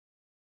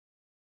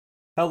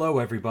Hello,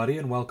 everybody,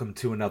 and welcome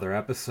to another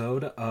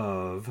episode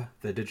of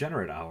The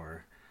Degenerate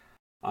Hour.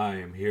 I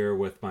am here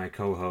with my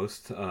co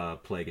host,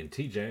 Plague and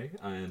TJ,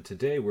 and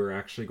today we're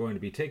actually going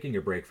to be taking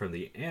a break from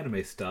the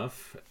anime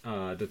stuff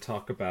to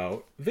talk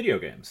about video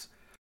games.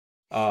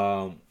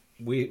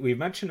 We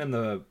mentioned in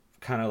the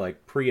kind of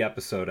like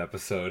pre-episode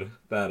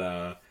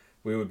that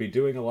we would be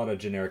doing a lot of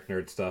generic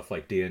nerd stuff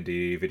like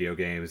D&D, video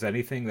games,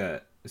 anything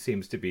that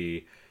seems to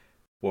be,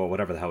 well,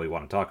 whatever the hell we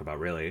want to talk about,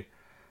 really.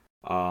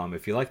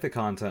 If you like the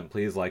content,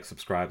 please like,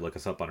 subscribe, look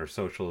us up on our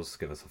socials,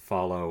 give us a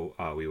follow.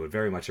 We would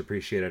very much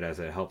appreciate it as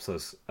it helps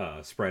us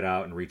spread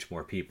out and reach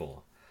more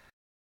people.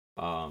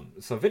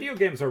 So video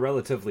games are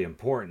relatively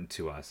important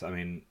to us. I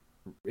mean,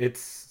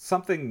 it's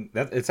something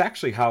that it's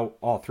actually how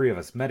all three of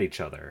us met each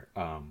other.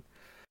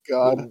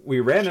 God. We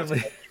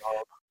randomly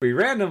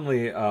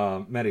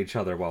met each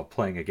other while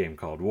playing a game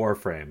called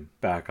Warframe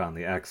back on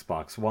the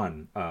Xbox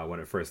One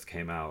when it first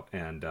came out,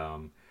 and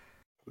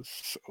It was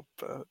so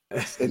bad.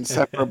 It's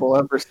inseparable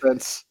ever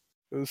since.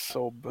 It was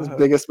so It was the bad.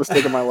 biggest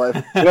mistake of my life.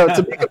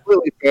 To be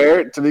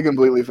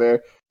completely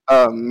fair,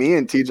 me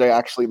and TJ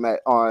actually met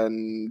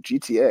on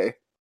GTA.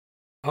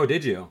 Oh,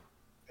 did you?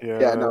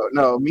 Yeah,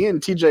 no, me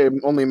and TJ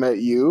only met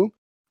you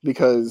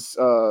because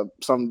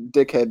some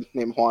dickhead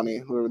named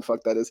Juani, whoever the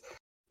fuck that is,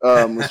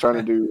 was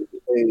trying to do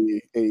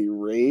a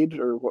raid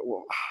or what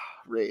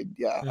raid,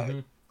 yeah. Mm-hmm.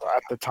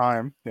 At the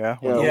time, yeah.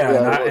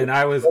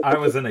 I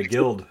was in a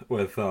guild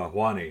with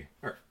Wani.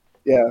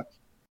 Yeah.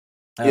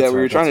 We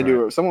were trying to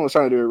do it. Someone was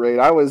trying to do a raid.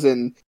 I was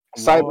in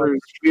Cyber's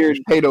weird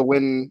pay to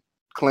win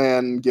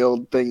clan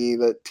guild thingy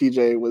that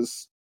TJ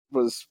was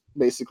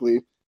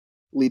basically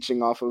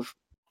leeching off of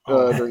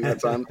during that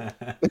time.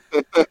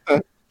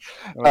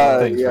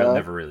 Things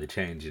never really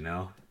change, you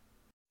know.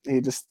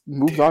 He just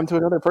moved on to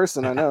another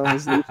person. I know.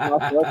 He's leeching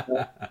off of us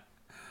now.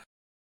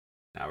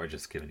 Now we're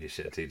just giving you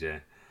shit,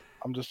 TJ.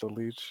 I'm just a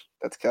leech.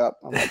 That's cap.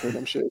 I'm not doing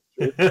them shit.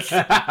 It's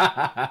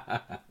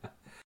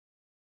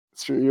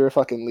true. You're a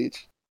fucking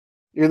leech.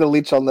 You're the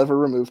leech I'll never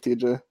remove,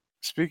 TJ.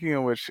 Speaking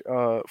of which,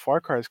 Far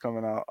Cry is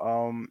coming out.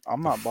 I'm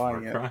not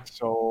buying it.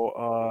 So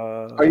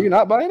are you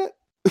not buying it?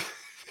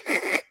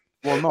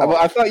 Well, no.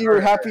 I thought you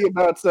were happy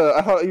about.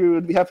 I thought you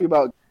would be happy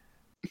about.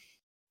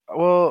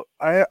 Well,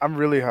 I'm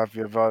really happy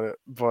about it,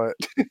 but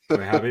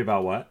we're happy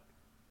about what?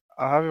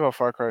 I'm happy about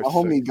Far Cry 6. My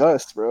homie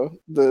Gus, bro,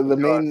 the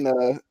main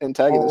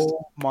antagonist.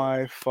 Oh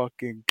my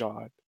fucking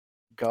god,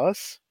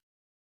 Gus,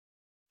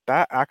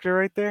 that actor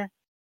right there,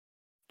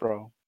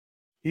 bro,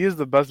 he is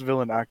the best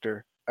villain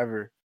actor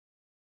ever.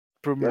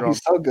 Prove me wrong.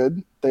 He's so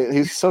good.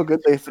 He's so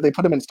good. They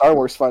put him in Star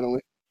Wars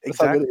finally.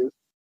 That's how good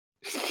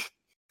he is.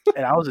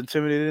 And I was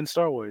intimidated in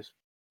Star Wars.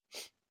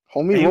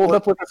 Homie rolled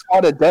up with a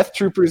squad of Death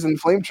Troopers and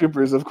Flame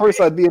Troopers. Of course,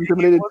 I'd be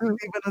intimidated too. He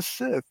wasn't even a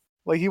Sith.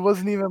 Like, he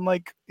wasn't even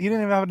like, he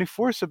didn't even have any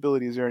Force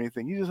abilities or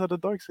anything. He just had a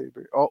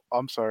Darksaber. Oh,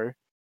 I'm sorry.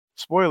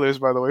 Spoilers,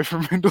 by the way, for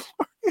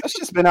Mandalorian. That's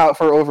just been out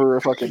for over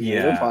a fucking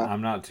year. Yeah,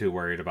 I'm not too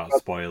worried about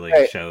spoiling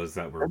shows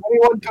that were. If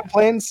anyone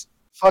complains,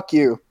 fuck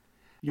you.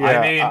 Yeah,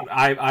 I mean,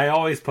 I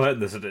always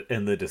put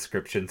in the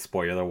description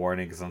spoiler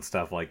warnings and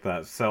stuff like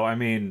that. So, I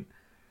mean,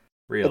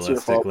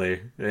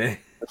 realistically,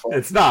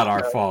 it's not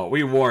our fault.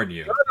 We warn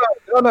you.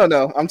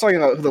 No. I'm talking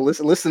about the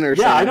listeners.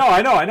 Yeah, I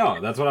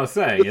know. That's what I was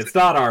saying. It's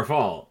not our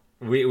fault.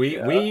 We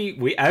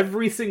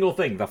every single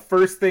thing. The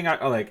first thing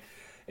I like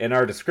in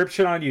our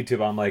description on YouTube,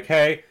 I'm like,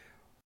 hey,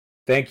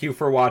 thank you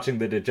for watching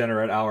the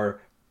Degenerate Hour.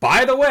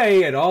 By the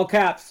way, in all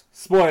caps,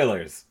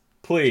 spoilers.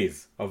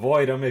 Please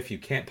avoid them if you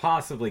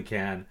possibly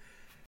can,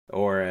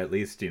 or at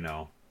least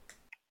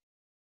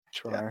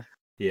try.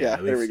 Yeah,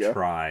 at least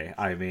try.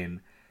 I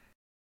mean,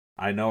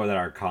 I know that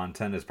our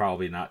content is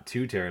probably not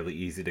too terribly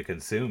easy to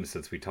consume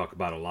since we talk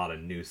about a lot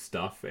of new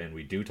stuff and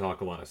we do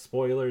talk a lot of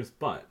spoilers,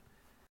 but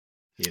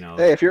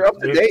hey, if you're up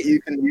to date, you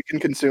can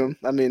consume.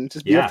 I mean,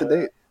 just be up to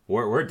date.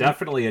 We're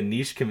definitely a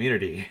niche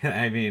community.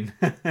 I mean,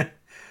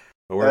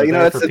 we're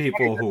there for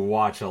people who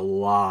watch a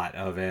lot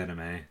of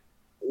anime.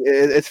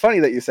 It's funny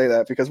that you say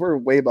that because we're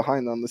way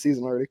behind on the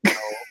season already.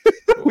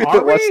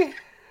 Are we?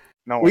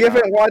 No, we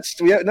haven't watched.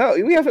 We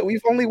haven't.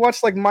 We've only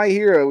watched like My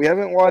Hero. We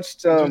haven't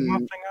watched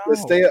the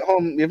Stay at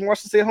Home. We haven't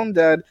watched the Stay at Home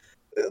Dad.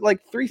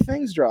 Like 3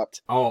 things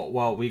dropped. Oh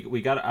well,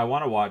 we got. I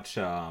want to watch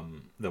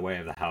The Way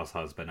of the House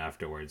Husband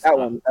afterwards. That's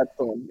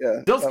the one.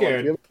 Yeah. Still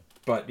scared,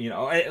 but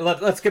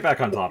let's get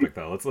back on topic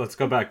though. Let's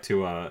go back to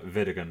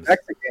Vidigames.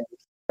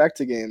 Back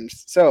to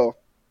games. So,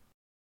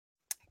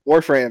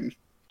 Warframe.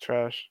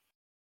 Trash.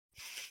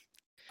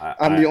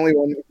 I'm the only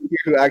one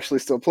who actually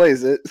still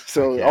plays it,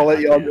 so I'll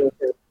let y'all go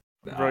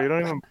first. Bro, you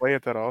don't even play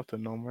it that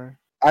often no more.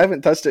 I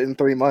haven't touched it in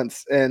 3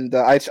 months, and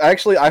I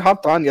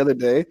hopped on the other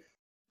day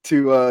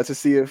to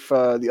see if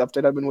the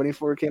update I've been waiting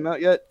for came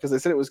out yet, because they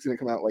said it was going to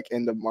come out like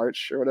end of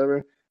March or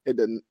whatever. It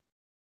didn't.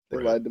 They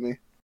lied to me.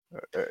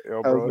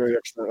 Yo, I was very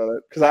upset about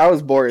it because I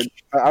was bored.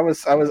 I was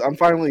sitting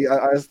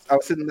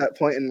at that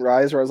point in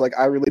Rise where I was like,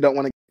 I really don't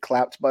want to get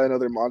clapped by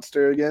another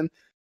monster again,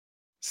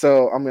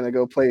 so I'm gonna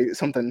go play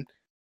something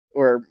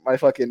where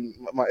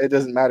it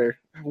doesn't matter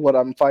what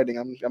I'm fighting.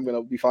 I'm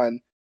gonna be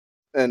fine.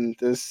 And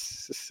it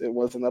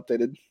wasn't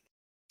updated.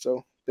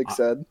 So big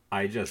sad.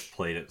 I just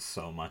played it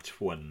so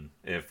much when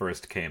it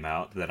first came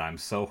out that I'm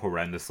so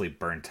horrendously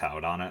burnt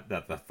out on it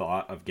that the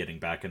thought of getting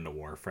back into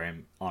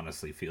Warframe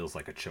honestly feels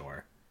like a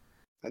chore.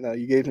 I know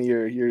you gave me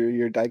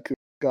your Daiku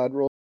God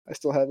roll. I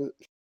still have it.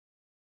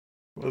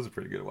 It was a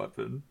pretty good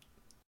weapon.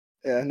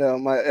 Yeah,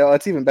 no,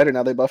 it's even better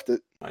now. They buffed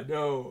it. I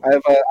know.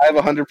 I have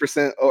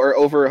 100% or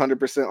over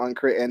 100% on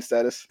crit and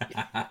status.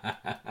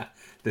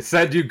 They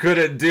said you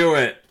couldn't do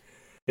it.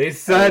 They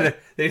said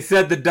the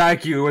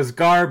Daiku was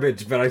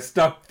garbage, but I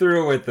stuck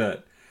through with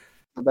it.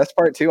 The best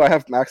part too, I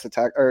have max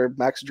attack or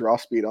max draw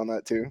speed on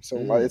that too, so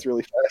it's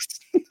really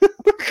fast.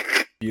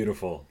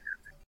 Beautiful.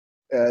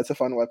 Yeah, it's a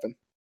fun weapon.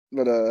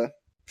 But other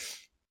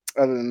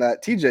than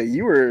that, TJ,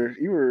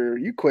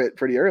 you quit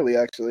pretty early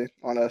actually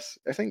on us.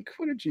 I think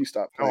when did you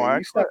stop playing?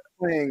 No,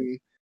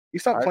 You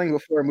stopped playing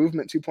before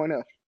Movement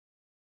 2.0.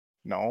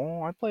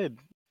 No, I played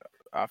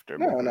after.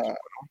 No,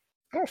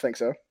 I don't think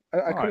so.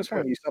 I could have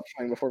sworn you stopped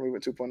playing before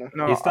Movement 2.0.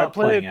 No, he stopped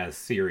playing as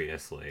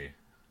seriously.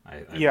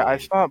 I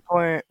stopped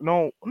playing.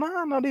 No,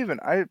 not even.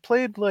 I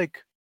played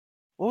like,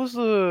 what was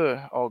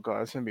the? Oh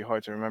god, it's gonna be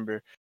hard to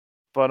remember.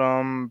 But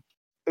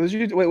it was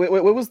you. Wait.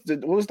 What was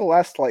the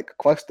last like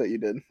quest that you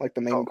did? Like the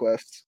main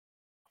quests?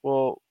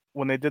 Well,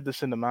 when they did the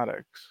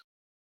cinematics.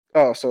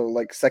 Oh, so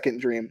like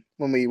Second Dream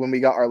when we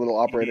got our little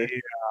operator.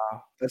 Yeah,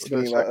 that's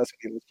when he was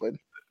played.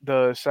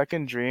 The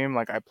Second Dream,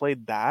 like I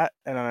played that,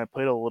 and then I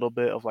played a little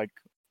bit of like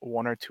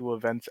 1 or 2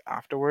 events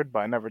afterward, but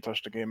I never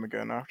touched the game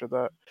again after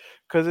that,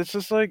 because it's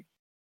just like,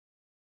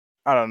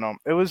 I don't know.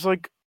 It was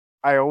like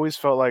I always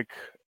felt like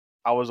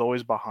I was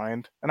always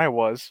behind, and I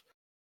was.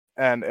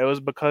 And it was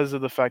because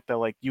of the fact that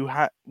like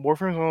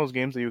Warframe is one of those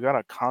games that you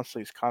gotta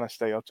constantly kind of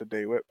stay up to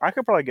date with. I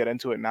could probably get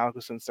into it now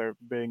since they're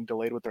being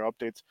delayed with their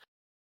updates.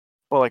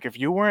 But like if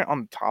you weren't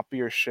on top of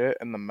your shit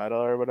in the meta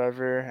or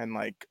whatever, and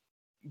like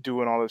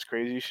doing all this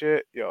crazy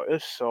shit,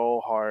 it's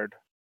so hard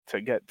to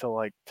get to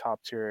like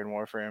top tier in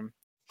Warframe.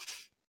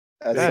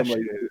 That shit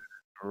is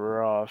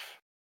rough.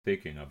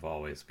 Speaking of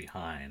always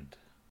behind,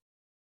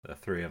 the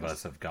three of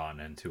us have gone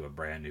into a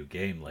brand new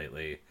game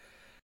lately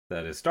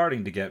that is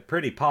starting to get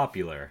pretty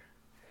popular.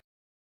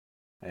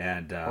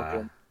 And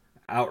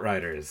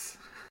Outriders.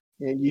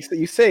 Yeah,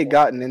 you say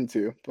gotten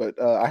into,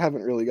 but I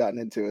haven't really gotten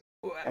into it.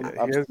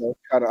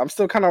 I'm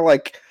still kind of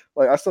like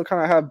I still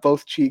kind of have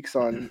both cheeks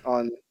on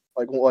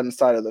like one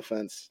side of the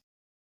fence.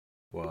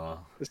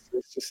 Well,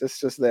 it's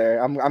just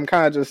there. I'm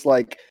kind of just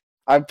like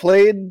I've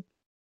played.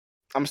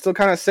 I'm still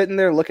kind of sitting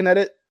there looking at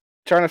it,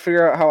 trying to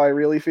figure out how I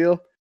really feel.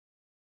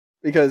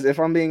 Because if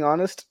I'm being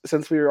honest,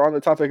 since we were on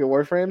the topic of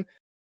Warframe,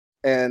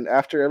 and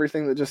after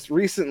everything that just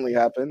recently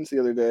happened the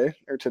other day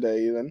or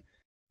today even,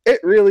 it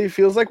really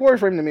feels like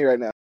Warframe to me right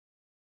now.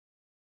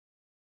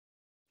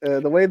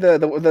 The way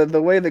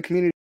the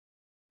community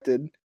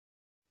did,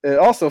 it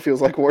also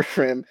feels like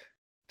Warframe.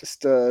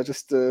 Just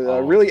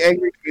a really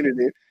angry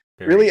community.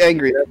 Really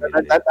angry.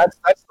 That's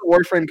the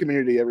Warframe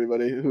community.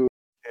 Everybody who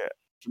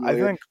I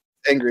think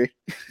angry.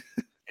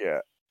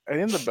 Yeah, I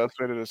think the best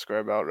way to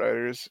describe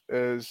Outriders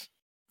is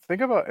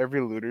think about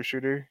every looter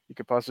shooter you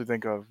could possibly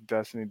think of: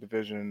 Destiny,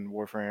 Division,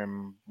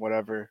 Warframe,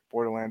 whatever,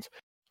 Borderlands.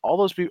 All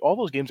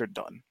those games are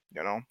done.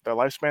 Their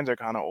lifespans are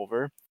kind of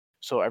over,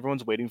 so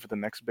everyone's waiting for the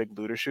next big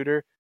looter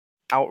shooter.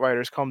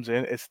 Outriders comes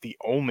in. It's the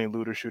only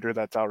looter shooter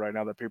that's out right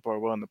now that people are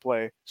willing to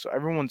play. So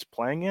everyone's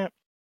playing it,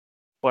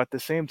 but at the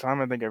same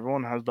time, I think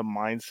everyone has the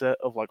mindset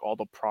of like all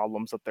the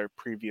problems that their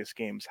previous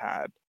games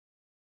had.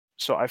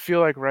 So I feel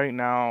like right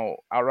now,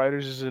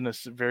 Outriders is in a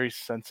very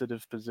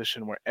sensitive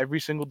position where every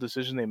single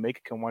decision they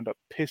make can wind up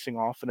pissing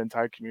off an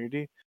entire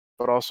community,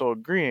 but also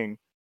agreeing.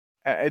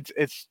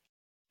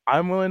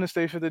 I'm willing to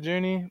stay for the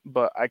journey,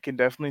 but I can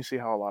definitely see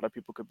how a lot of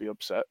people could be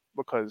upset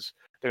because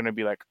they're gonna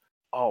be like,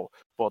 "Oh,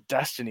 well,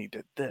 Destiny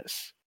did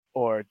this,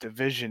 or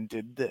Division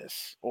did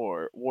this,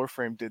 or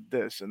Warframe did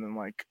this," and then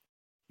like,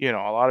 a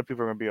lot of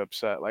people are gonna be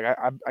upset. Like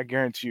I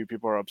guarantee you,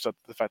 people are upset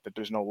at the fact that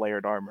there's no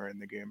layered armor in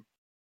the game.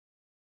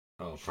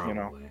 Oh,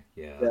 probably.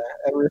 Yeah.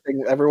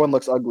 Everyone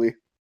looks ugly.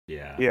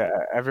 Yeah. Yeah,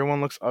 everyone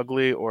looks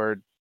ugly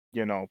or,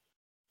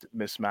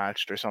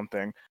 mismatched or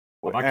something.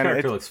 Well, my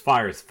character looks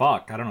fire as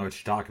fuck. I don't know what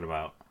you're talking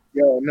about.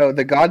 Yo, no,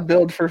 the god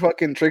build for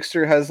fucking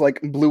Trickster has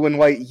like blue and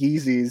white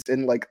Yeezys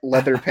and like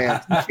leather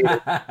pants.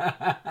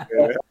 I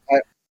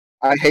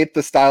hate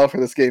the style for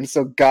this game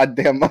so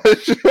goddamn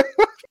much.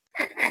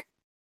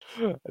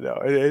 No,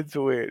 it's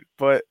weird,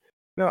 but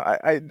no,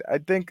 I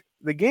think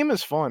the game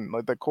is fun.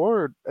 Like the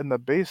core and the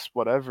base,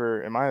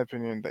 whatever. In my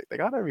opinion, they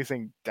got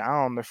everything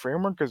down. The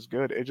framework is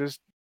good. It just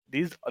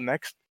the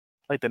next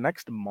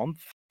month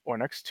or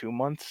next 2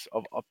 months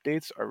of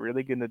updates are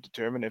really going to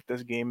determine if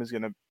this game is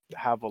going to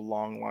have a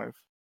long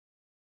life.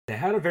 They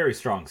had a very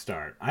strong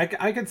start.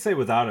 I could say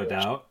without a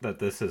doubt that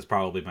this is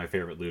probably my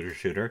favorite looter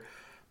shooter,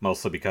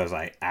 mostly because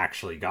I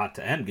actually got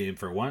to endgame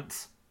for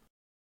once.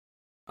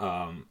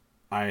 I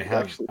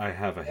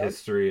have a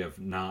history of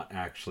not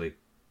actually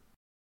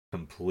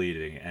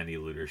completing any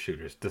looter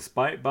shooters.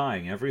 Despite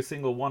buying every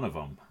single one of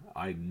them,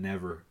 I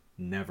never,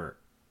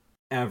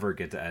 ever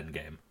get to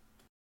endgame.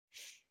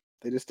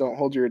 They just don't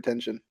hold your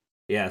attention.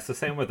 Yeah, it's the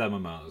same with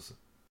MMOs.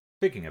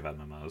 Speaking of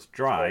MMOs,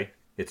 dry.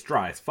 It's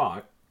dry as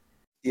fuck.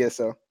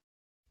 ESO.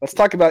 Let's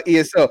talk about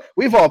ESO.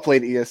 We've all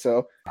played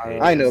ESO.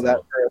 I know that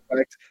for a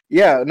fact.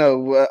 Yeah,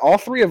 no, all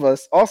three of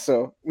us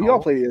also. We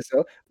all played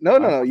ESO.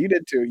 No, you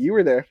did too. You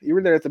were there. You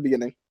were there at the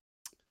beginning.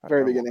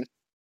 Very beginning.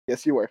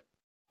 Yes, you were.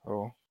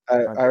 Oh.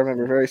 I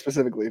remember very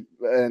specifically.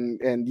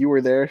 And you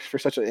were there for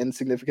such an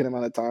insignificant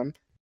amount of time.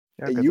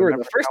 Yeah, you were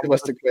the first of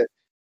us to quit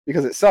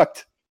because it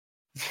sucked.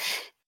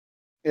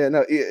 Yeah,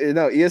 no,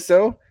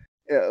 ESO.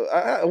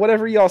 Yeah,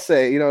 whatever y'all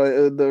say,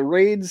 the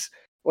raids,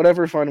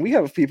 whatever fun. We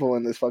have people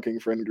in this fucking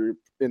friend group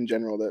in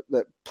general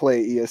that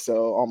play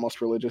ESO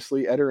almost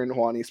religiously. Eder and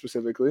Juani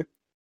specifically.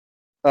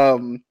 I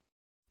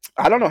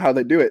don't know how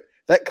they do it.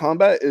 That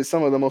combat is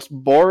some of the most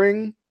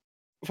boring,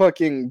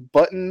 fucking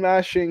button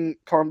mashing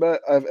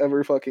combat I've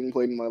ever fucking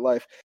played in my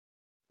life.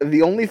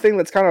 The only thing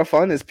that's kind of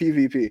fun is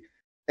PvP,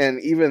 and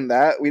even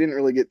that we didn't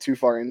really get too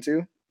far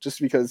into, just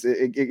because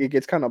it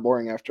gets kind of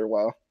boring after a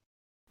while.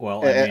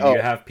 Well, I mean,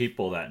 you have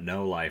people that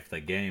know life the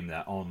game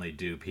that only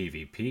do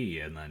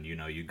PvP, and then,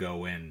 you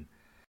go in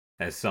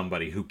as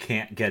somebody who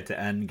can't get to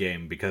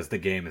endgame because the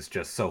game is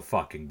just so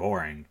fucking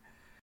boring,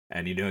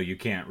 and you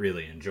can't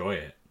really enjoy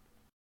it.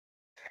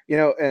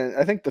 And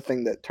I think the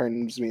thing that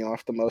turns me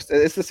off the most,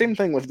 it's the same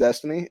thing with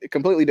Destiny, a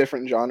completely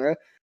different genre,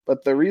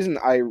 but the reason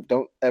I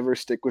don't ever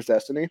stick with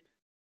Destiny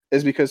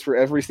is because for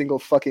every single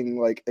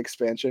fucking,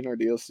 expansion or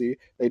DLC,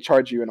 they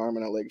charge you an arm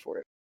and a leg for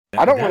it.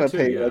 I don't want to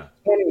pay like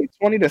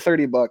 $20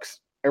 to $30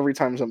 every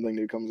time something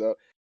new comes out.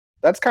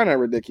 That's kind of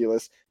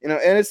ridiculous, and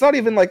it's not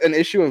even like an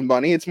issue of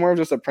money. It's more of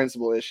just a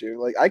principle issue.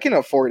 Like, I can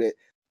afford it.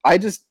 I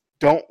just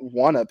don't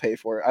want to pay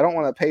for it. I don't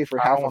want to pay for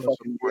half a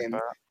fucking game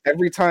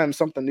every time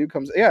something new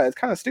comes. Yeah, it's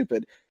kind of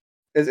stupid.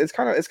 It's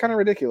kind of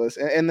ridiculous.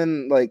 And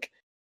then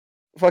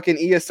fucking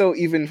ESO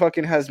even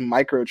fucking has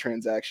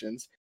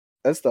microtransactions.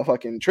 That's the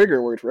fucking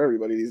trigger word for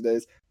everybody these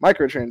days.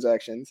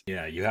 Microtransactions.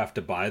 Yeah, you have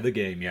to buy the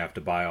game. You have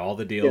to buy all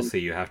the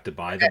DLC. You have to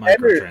buy the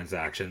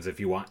microtransactions. If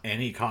you want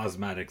any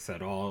cosmetics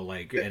at all,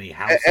 like any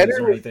houses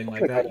or anything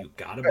like that, you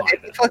gotta buy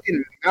them.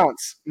 Fucking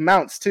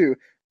mounts too.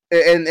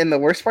 And the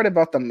worst part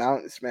about the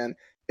mounts, man,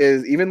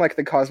 is even like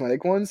the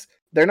cosmetic ones.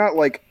 They're not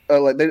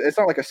it's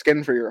not like a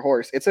skin for your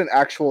horse. It's an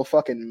actual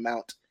fucking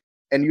mount,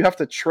 and you have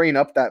to train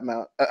up that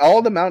mount.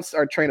 All the mounts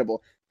are trainable,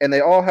 and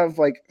they all have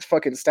like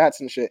fucking stats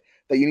and shit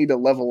that you need to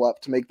level up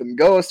to make them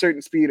go a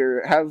certain speed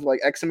or have like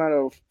X amount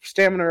of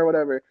stamina or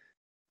whatever.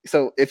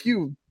 So if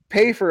you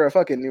pay for a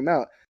fucking new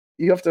mount,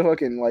 you have to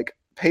fucking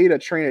pay to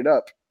train it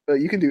up.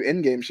 You can do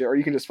in-game shit, or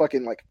you can just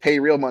fucking pay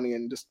real money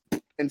and just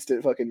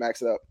instant fucking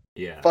max it up.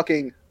 Yeah.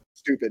 Fucking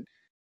stupid.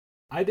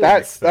 I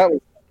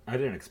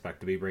didn't expect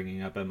to be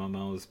bringing up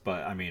MMOs,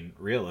 but I mean,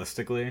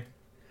 realistically,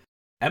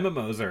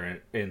 MMOs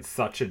are in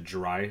such a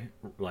dry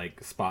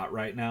spot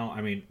right now.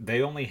 I mean,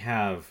 they only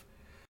have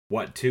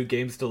 2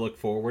 games to look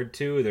forward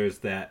to. There's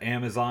that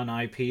Amazon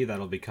IP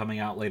that'll be coming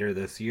out later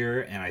this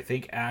year, and I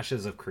think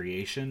Ashes of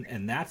Creation,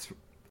 and that's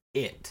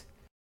it.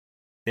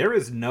 There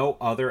is no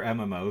other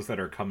MMOs that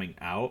are coming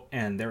out,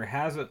 and there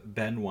hasn't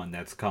been one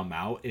that's come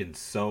out in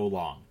so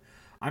long.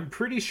 I'm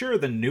pretty sure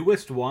the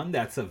newest one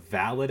that's a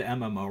valid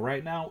MMO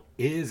right now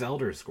is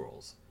Elder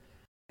Scrolls.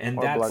 And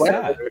that's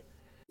sad.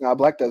 No,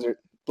 Black Desert.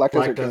 Black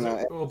Desert came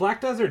out. Well,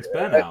 Black Desert's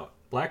been out.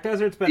 Black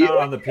Desert's been out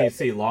on the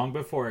PC long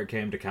before it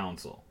came to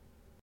console.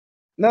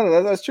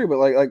 No, that's true, but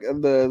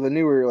the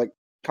newer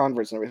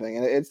converts and everything,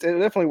 and it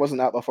definitely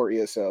wasn't out before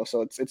ESO,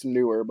 so it's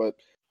newer. But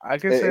I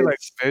can say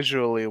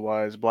visually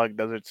wise, Black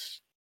Desert's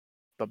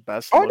the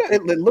best. Oh no,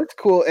 it looked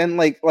cool, and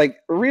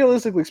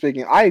realistically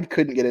speaking, I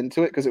couldn't get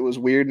into it because it was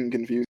weird and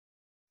confusing.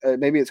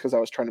 Maybe it's because I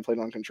was trying to play it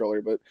on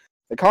controller, but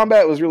the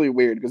combat was really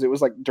weird because it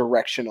was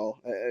directional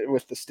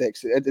with the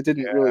sticks. It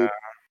didn't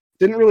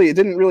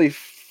really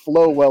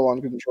flow well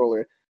on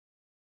controller.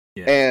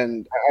 Yeah.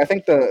 And I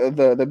think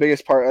the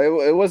biggest part,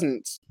 it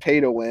wasn't pay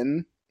to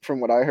win from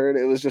what I heard.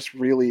 It was just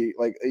really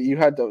you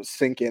had to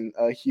sink in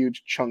a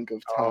huge chunk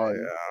of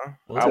time.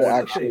 Oh, yeah.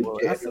 Well,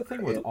 that's the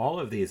thing with all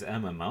of these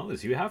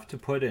MMOs. You have to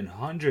put in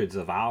hundreds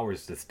of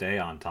hours to stay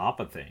on top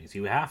of things.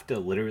 You have to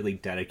literally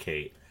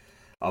dedicate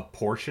a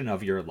portion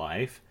of your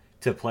life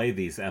to play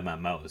these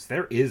MMOs.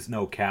 There is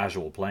no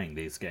casual playing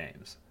these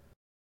games.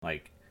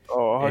 It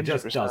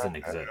just doesn't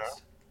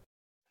exist.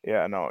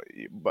 Yeah, no,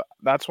 but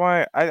that's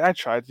why I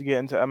tried to get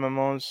into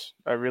MMOs.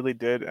 I really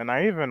did, and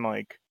I even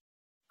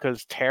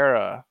because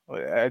Terra,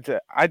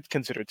 I'd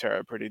consider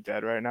Terra pretty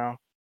dead right now.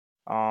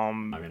 I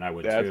mean, I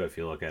would too if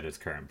you look at its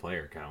current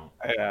player count.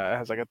 Yeah, it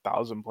has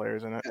 1,000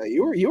 players in it. Yeah,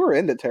 you were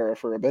into Terra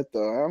for a bit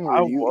though.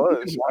 I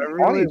was.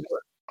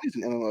 He's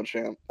an MMO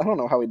champ. I don't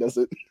know how he does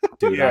it.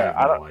 Dude, yeah,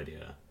 I have no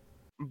idea.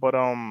 But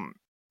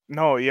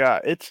no,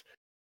 yeah,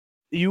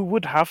 you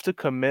would have to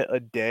commit a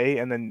day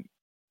and then.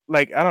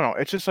 I don't know.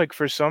 It's just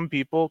for some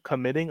people,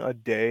 committing a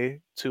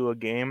day to a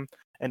game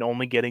and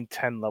only getting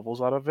 10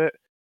 levels out of it,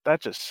 that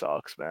just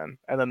sucks, man.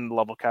 And then the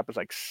level cap is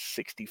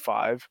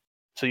 65.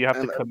 So you have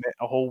to commit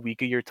a whole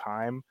week of your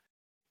time.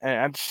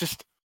 And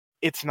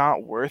it's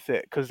not worth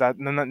it. Because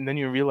then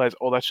you realize,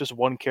 oh, that's just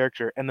one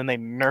character. And then they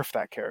nerf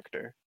that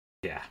character.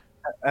 Yeah.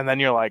 And then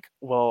you're like,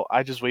 well,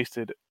 I just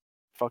wasted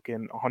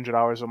fucking 100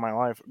 hours of my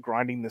life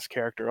grinding this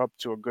character up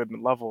to a good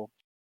level.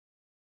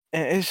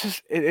 And it's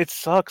just it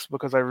sucks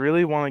because I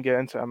really want to get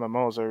into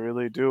MMOs, I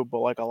really do, but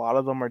like a lot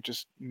of them are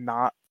just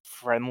not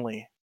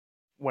friendly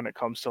when it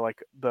comes to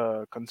like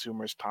the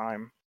consumer's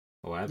time.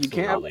 Oh,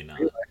 absolutely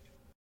not.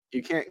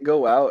 You can't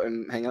go out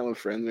and hang out with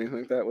friends or anything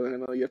like that with an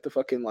MMO. You have to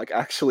fucking like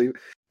actually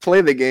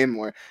play the game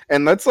more,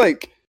 and that's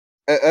like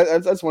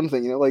that's one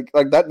thing, you know, like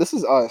that. This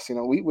is us, you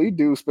know. We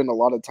do spend a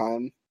lot of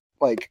time.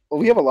 Like, well,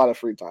 we have a lot of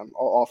free time.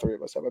 All three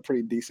of us have a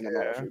pretty decent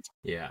amount of free time.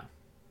 Yeah.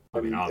 I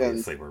mean,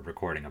 obviously, we're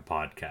recording a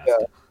podcast.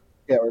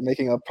 Yeah, we're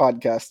making a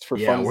podcast for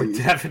funsies. We're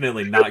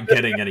definitely not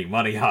getting any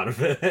money out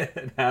of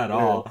it at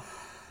all.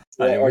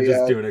 We're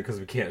just doing it because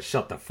we can't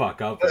shut the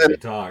fuck up when we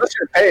talk. Unless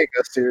you're paying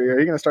us, Siri. Are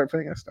you going to start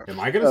paying us? Am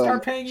I going to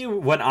start paying you?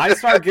 When I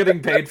start getting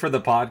paid for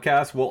the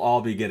podcast, we'll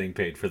all be getting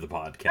paid for the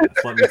podcast.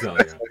 Let me tell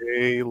you.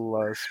 Way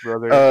less,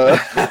 brother.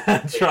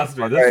 Trust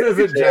me, this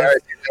isn't just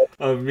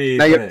a me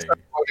now thing. You have to start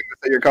quoting this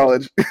at your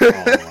college.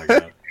 Oh my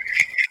god.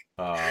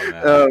 Oh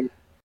man.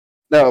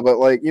 No, but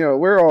like, you know,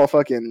 we're all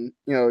fucking,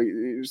 you know,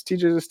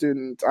 TJ's a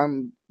student,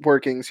 I'm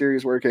working,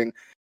 Siri's working,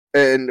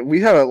 and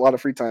we have a lot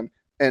of free time.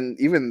 And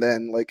even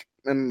then, like,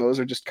 MMOs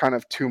are just kind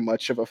of too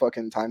much of a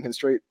fucking time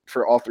constraint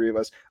for all three of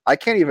us. I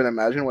can't even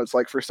imagine what it's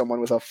like for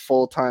someone with a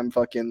full-time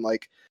fucking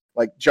like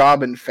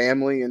job and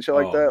family and shit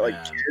like that, man.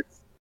 Like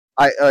kids.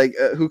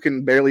 Who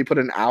can barely put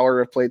an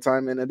hour of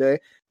playtime in a day.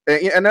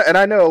 And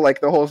I know,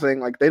 like, the whole thing,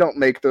 like, they don't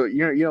make the,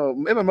 you know,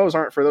 MMOs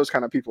aren't for those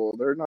kind of people.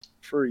 They're not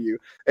for you.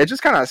 It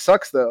just kind of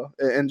sucks, though,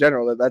 in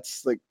general,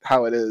 that's, like,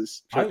 how it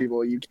is for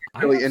people. You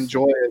can't really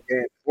enjoy a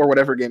game or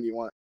whatever game you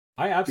want.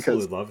 I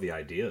absolutely love the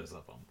ideas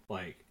of them.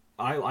 Like,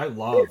 I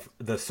love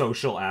the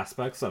social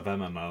aspects of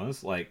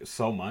MMOs, like,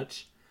 so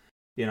much.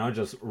 You know,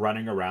 just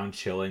running around,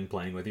 chilling,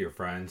 playing with your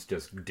friends,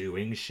 just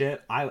doing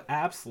shit. I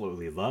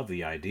absolutely love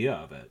the idea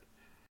of it.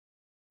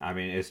 I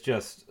mean, it's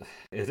just,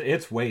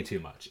 it's way too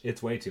much.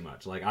 It's way too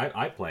much. Like,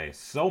 I play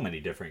so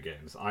many different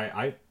games.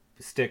 I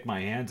stick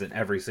my hands in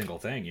every single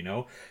thing, you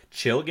know?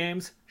 Chill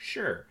games?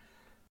 Sure.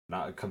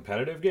 Not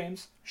competitive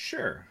games?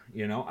 Sure.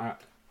 You know,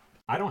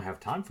 I don't have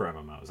time for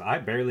MMOs. I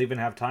barely even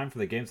have time for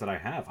the games that I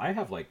have. I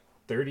have, like,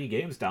 30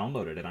 games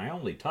downloaded, and I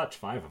only touch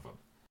 5 of them.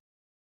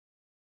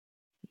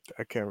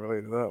 I can't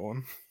relate to that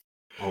one.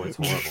 Oh, it's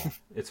horrible.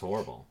 It's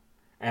horrible.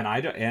 And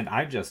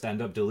I just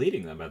end up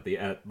deleting them at the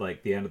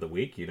end of the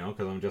week, you know,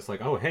 because I'm just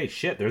like, oh, hey,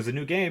 shit, there's a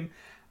new game.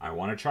 I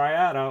want to try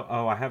out.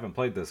 Oh, I haven't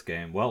played this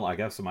game. Well, I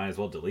guess I might as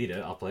well delete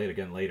it. I'll play it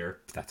again later.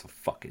 That's a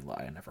fucking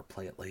lie. I never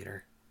play it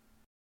later.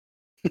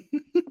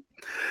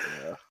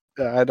 Yeah,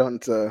 I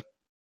don't. No,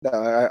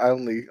 I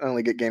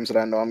only get games that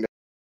I know I'm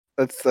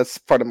gonna. That's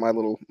part of my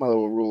little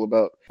rule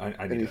about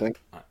anything.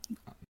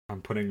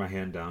 I'm putting my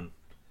hand down.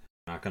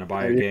 I'm not gonna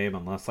buy a game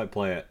unless I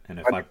play it, and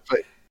if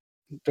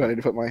Do I need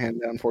to put my hand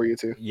down for you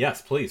too?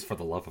 Yes, please, for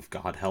the love of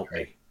God, help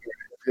me.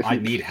 I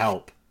need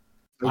help.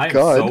 I'm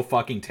God. so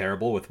fucking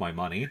terrible with my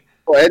money.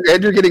 Oh,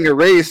 and you're getting a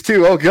raise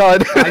too. Oh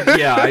God.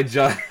 I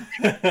got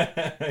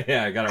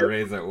a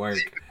raise at work.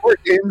 More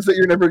games that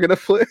you're never gonna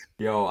play.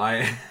 Yo,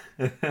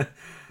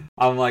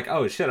 I'm like,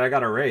 oh shit, I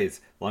got a raise.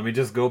 Let me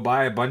just go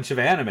buy a bunch of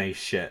anime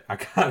shit. I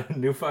got a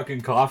new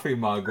fucking coffee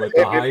mug with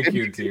the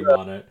Haikyuu team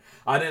on it.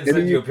 I didn't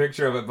send you a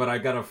picture of it, but I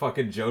got a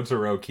fucking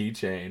Jotaro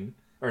keychain.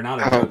 Or not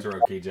a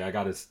Jotaro keychain. I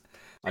got the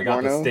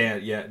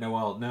stand. Yeah,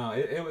 no,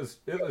 it was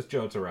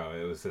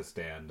Jotaro. It was his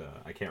stand.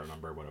 I can't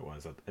remember what it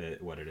was.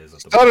 What it is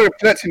at the Star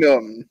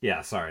Platinum.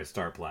 Yeah, sorry,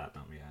 Star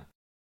Platinum. Yeah.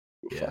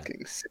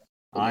 Fucking sick.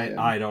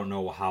 I don't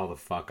know how the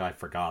fuck I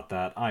forgot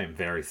that. I am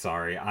very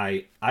sorry.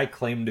 I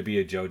claim to be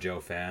a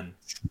JoJo fan.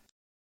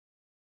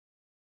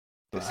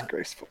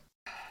 Disgraceful.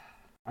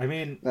 I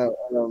mean,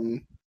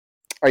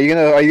 are you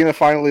gonna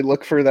finally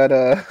look for that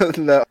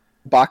the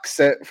box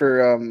set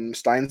for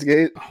Steins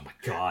Gate? Oh my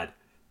god,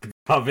 the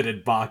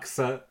coveted box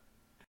set.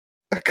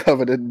 A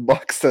coveted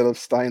box set of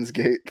Steins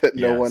Gate that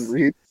no one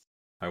reads.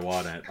 I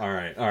want it. All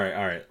right.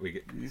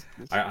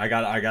 I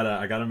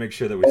gotta make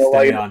sure that we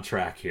stay on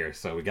track here.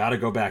 So we gotta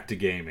go back to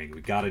gaming.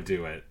 We gotta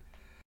do it.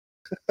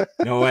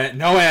 No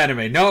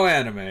anime. Oh,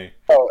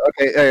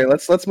 okay. Hey,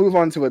 let's move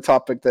on to a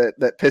topic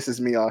that pisses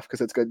me off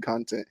because it's good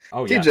content.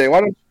 Oh, TJ, yes.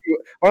 why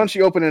don't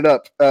you open it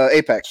up?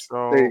 Apex.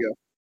 So, there you go.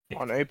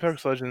 On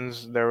Apex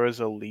Legends, there was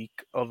a leak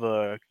of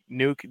the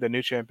new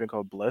champion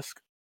called Blisk,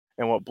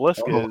 and what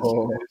Blisk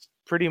is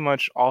pretty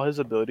much all his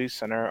abilities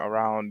center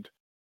around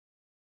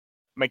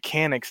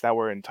mechanics that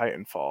were in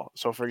Titanfall.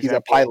 So, for example, he's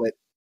a pilot.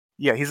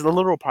 Yeah, he's the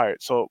literal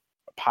pirate. So,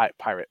 pilot.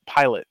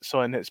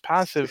 So, in his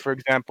passive, for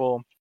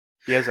example,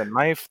 he has a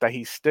knife that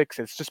he sticks.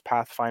 It's just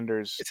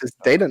Pathfinder's. It's his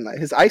data knife.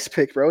 His ice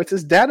pick, bro. It's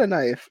his data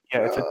knife.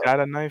 Yeah, it's a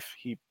data knife.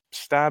 He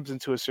stabs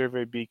into a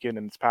survey beacon,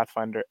 and it's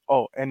Pathfinder.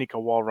 Oh, and he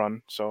can wall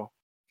run. So,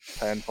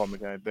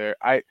 Titanfall guide there.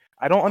 I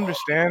don't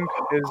understand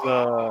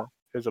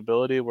his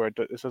ability where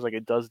it says like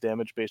it does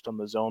damage based on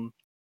the zone,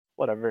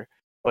 whatever.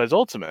 But his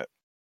ultimate's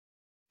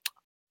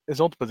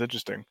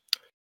interesting.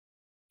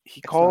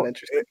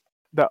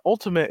 The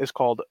ultimate is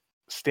called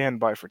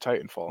Standby for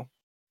Titanfall.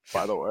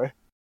 by the way.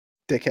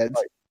 Dickheads.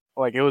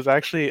 Like it was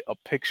actually a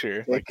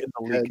picture, like in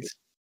the leak. Dickheads.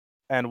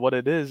 And what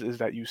it is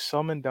that you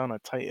summon down a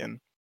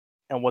Titan,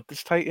 and what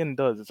this Titan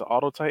does, it's an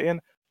auto Titan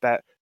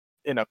that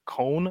in a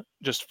cone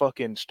just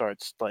fucking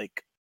starts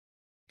like.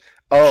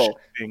 Oh,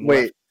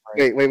 wait.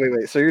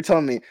 So you're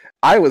telling me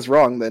I was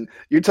wrong then?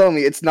 You're telling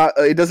me it's not.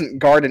 It doesn't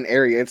guard an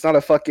area. It's not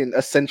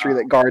a sentry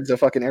that guards a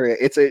fucking area.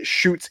 It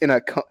shoots in a.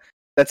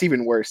 That's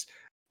even worse.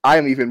 I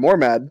am even more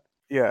mad.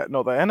 Yeah,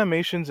 no, the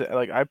animations.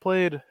 Like I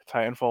played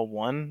Titanfall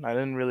 1. I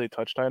didn't really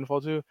touch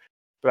Titanfall 2,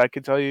 but I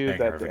could tell you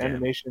that the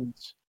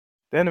animations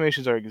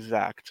are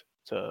exact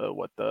to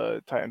what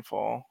the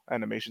Titanfall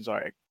animations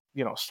are.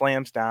 You know,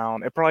 slams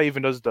down. It probably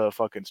even does the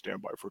fucking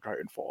standby for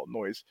Titanfall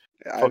noise.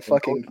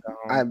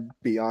 I'm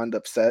beyond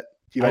upset.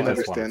 You don't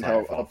understand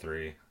how. Titanfall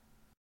 3.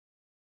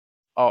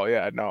 Oh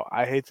yeah, no,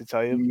 I hate to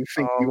tell you. You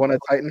think you want a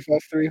Titanfall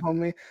 3,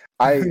 homie?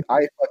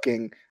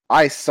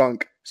 I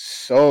sunk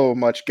so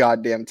much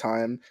goddamn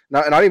time.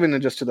 Not even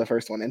just to the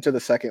first one, into the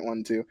second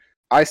one too.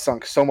 I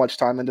sunk so much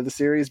time into the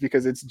series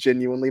because it's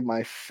genuinely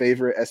my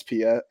favorite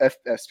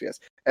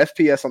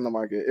FPS on the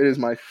market. It is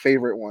my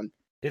favorite one.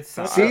 It's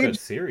such a good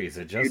series.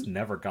 It just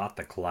never got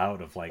the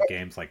clout of like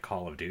games like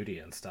Call of Duty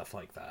and stuff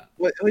like that.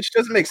 Which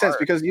doesn't make sense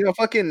because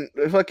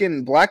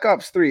fucking Black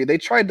Ops 3, they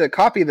tried to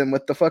copy them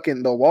with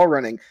the wall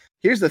running.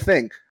 Here's the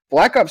thing: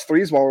 Black Ops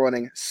 3's wall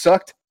running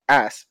sucked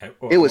ass.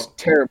 It was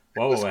terrible.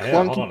 Hold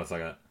on a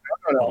second.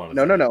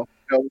 No.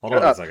 Hold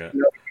on a second.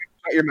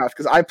 Shut your mouth,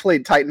 because I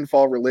played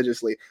Titanfall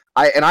religiously.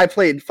 I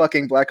played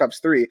fucking Black Ops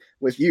 3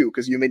 with you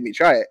because you made me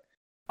try it.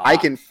 I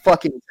can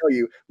fucking tell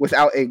you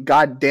without a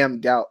goddamn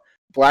doubt,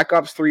 Black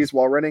Ops 3's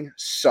wall running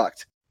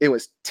sucked. It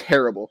was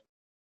terrible.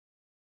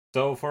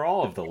 So for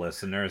all of the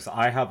listeners,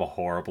 I have a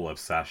horrible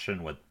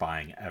obsession with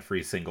buying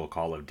every single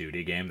Call of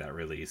Duty game that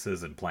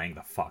releases and playing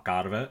the fuck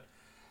out of it.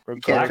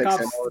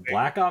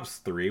 Black Ops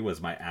 3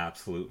 was my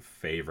absolute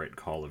favorite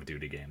Call of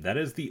Duty game. That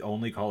is the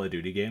only Call of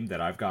Duty game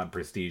that I've gotten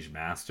Prestige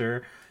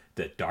Master,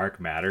 the Dark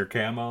Matter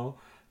camo.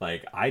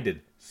 Like, I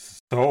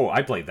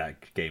played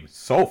that game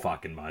so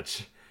fucking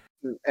much.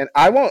 And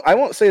I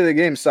won't say the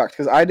game sucked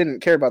because I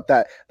didn't care about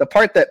that. The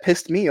part that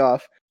pissed me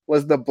off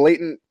was the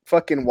blatant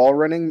fucking wall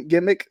running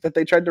gimmick that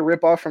they tried to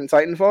rip off from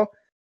Titanfall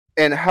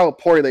and how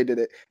poor they did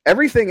it.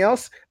 Everything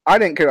else, I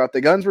didn't care about. The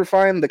guns were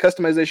fine, the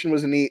customization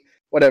was neat,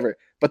 whatever.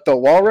 But the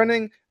wall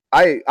running,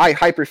 I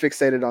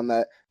hyperfixated on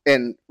that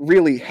and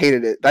really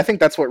hated it. I think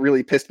that's what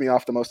really pissed me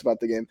off the most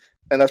about the game.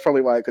 And that's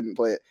probably why I couldn't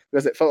play it.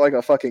 Because it felt like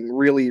a fucking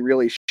really,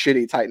 really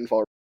shitty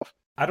Titanfall.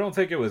 I don't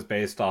think it was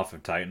based off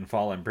of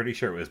Titanfall. I'm pretty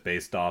sure it was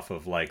based off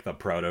of like the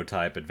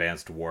prototype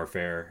Advanced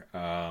Warfare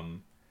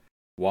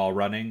wall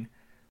running,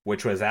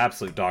 which was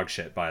absolute dog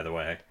shit, by the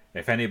way.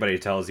 If anybody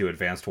tells you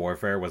Advanced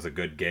Warfare was a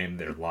good game,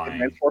 they're lying.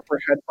 Advanced Warfare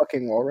had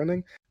fucking wall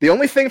running? The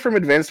only thing from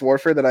Advanced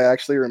Warfare that I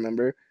actually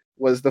remember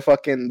was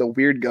the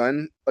weird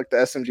gun, like the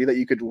SMG that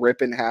you could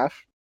rip in half.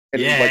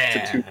 And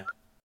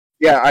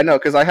Yeah, I know,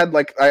 because I had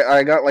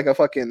I got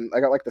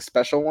the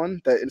special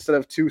one that instead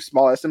of 2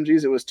 small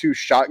SMGs, it was 2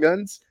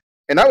 shotguns.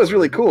 And that was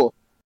really cool.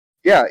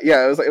 Yeah,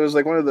 it was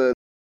like one of the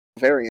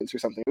variants or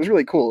something. It was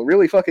really cool.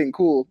 Really fucking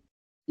cool,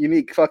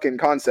 unique fucking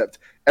concept.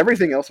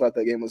 Everything else about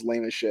that game was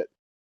lame as shit.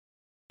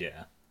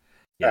 Yeah.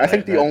 I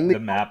think the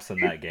maps in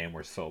that game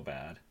were so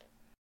bad.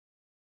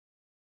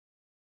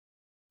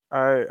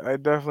 I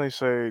definitely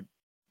say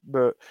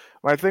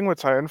my thing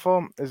with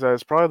Titanfall is that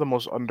it's probably the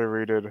most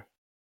underrated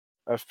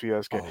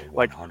FPS game.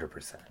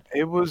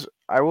 100%.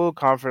 I will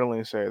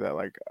confidently say that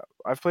like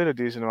I've played a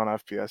decent amount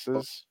of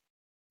FPSs,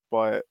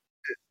 but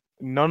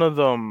none of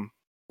them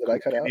Did I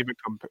cut out? even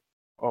compare.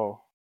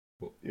 Oh,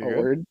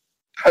 word.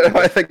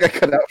 I think I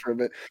cut out for a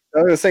bit. I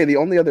was gonna say the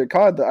only other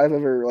COD that I've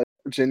ever like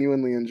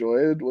genuinely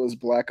enjoyed was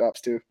Black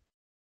Ops 2.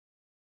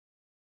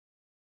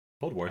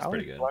 Cold War's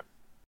pretty good.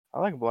 I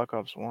like Black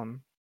Ops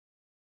 1.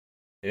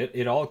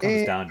 It all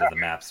comes down to the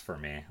maps for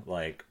me.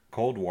 Like,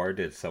 Cold War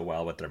did so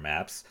well with their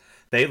maps.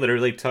 They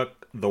literally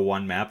took the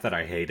one map that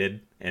I hated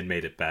and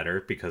made it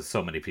better because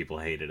so many people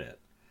hated it.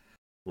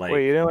 Like,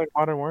 wait, you didn't like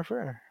Modern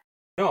Warfare?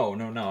 No.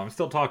 I'm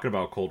still talking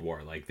about Cold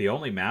War. Like, the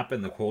only map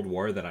in the Cold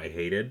War that I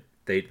hated,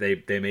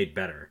 they made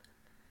better.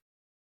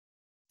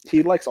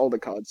 He likes all the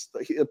CODs.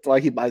 It's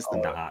like he buys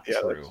them. Not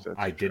true.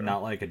 I did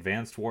not like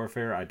Advanced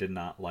Warfare. I did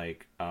not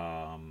like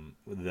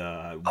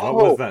what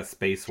was that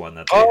space one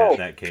that they had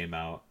that came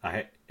out?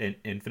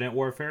 Infinite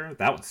Warfare.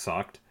 That one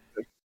sucked.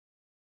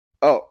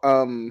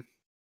 I'm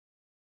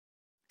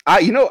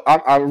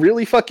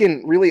really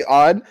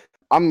odd.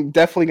 I'm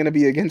definitely gonna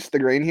be against the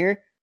grain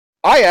here.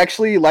 I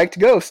actually liked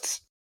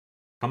Ghosts.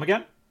 Come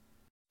again?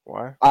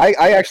 Why?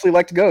 I actually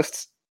liked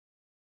Ghosts.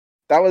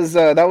 That was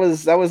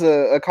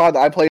a COD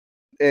that I played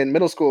in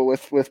middle school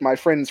with my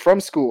friends from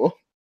school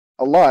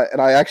a lot,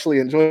 and I actually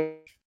enjoyed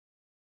it.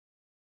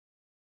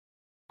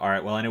 All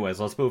right, well, anyways,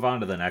 let's move on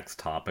to the next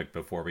topic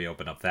before we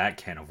open up that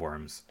can of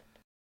worms.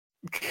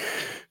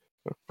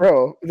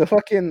 Bro, the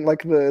fucking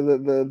like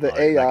the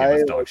AI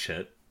that dog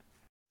shit.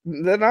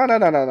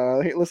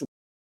 No. Hey,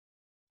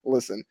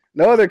 listen.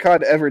 No other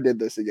COD ever did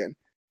this again.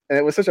 and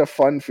it was such a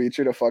fun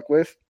feature to fuck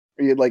with.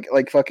 You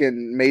like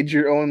fucking made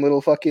your own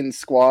little fucking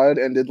squad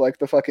and did like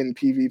the fucking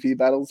PvP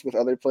battles with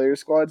other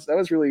players' squads. That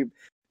was really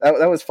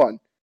that was fun.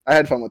 I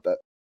had fun with that.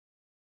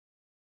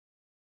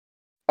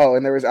 Oh,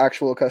 and there was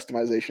actual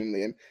customization in the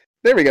game.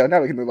 There we go.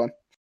 Now we can move on.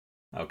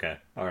 Okay.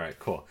 All right.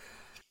 Cool.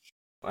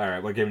 All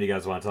right. What game do you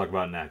guys want to talk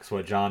about next?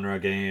 What genre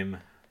game?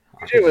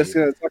 TJ was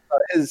going to talk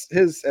about his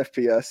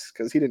FPS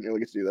because he didn't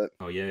really get to do that.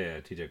 Oh yeah.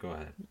 TJ, go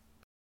ahead.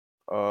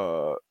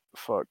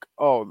 Fuck.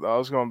 Oh, I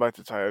was going back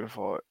to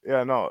Titanfall.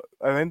 Yeah, no.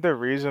 I think the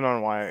reason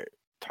on why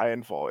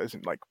Titanfall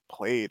isn't like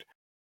played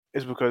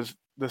is because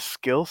the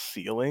skill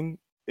ceiling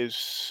is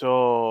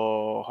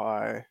so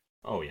high.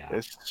 Oh yeah.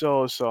 It's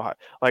so high.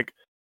 Like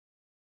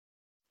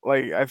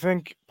I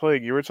think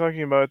Plague, you were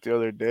talking about it the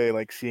other day,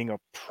 like seeing a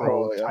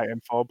pro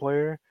Titanfall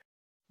player.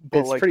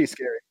 But it's pretty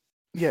scary.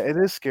 Yeah, it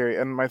is scary.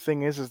 And my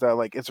thing is that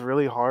like it's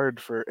really hard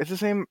for it's the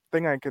same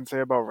thing I can say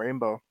about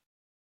Rainbow.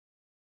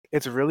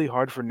 It's really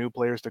hard for new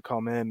players to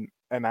come in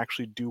and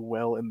actually do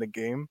well in the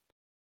game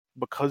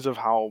because of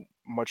how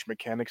much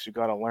mechanics you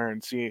gotta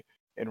learn. See,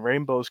 in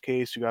Rainbow's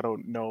case, you gotta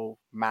know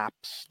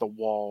maps, the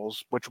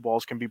walls, which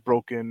walls can be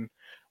broken,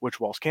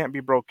 which walls can't be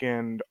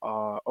broken.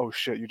 Oh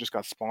shit, you just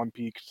got spawn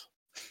peaked.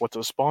 What's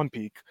a spawn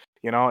peak?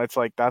 You know, it's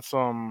like that's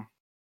kind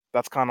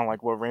of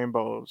like what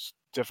Rainbow's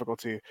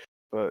difficulty.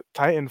 But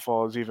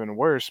Titanfall is even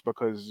worse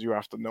because you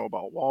have to know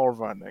about wall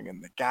running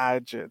and the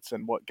gadgets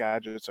and what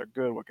gadgets are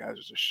good, what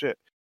gadgets are shit.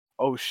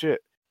 Oh shit,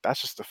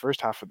 that's just the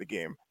first half of the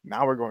game.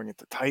 Now we're going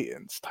into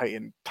Titans,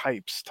 Titan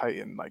types,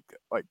 Titan like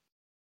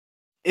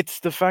it's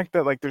the fact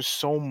that like there's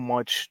so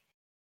much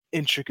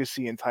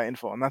intricacy in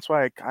Titanfall, and that's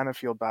why I kind of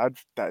feel bad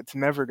that it's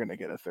never gonna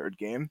get a third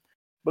game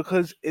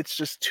because it's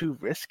just too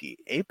risky.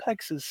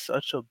 Apex is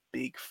such a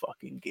big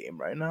fucking game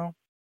right now.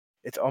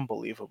 It's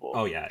unbelievable.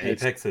 Oh yeah,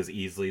 Apex is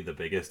easily the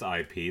biggest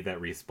IP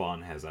that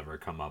Respawn has ever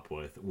come up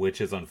with,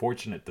 which is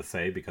unfortunate to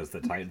say because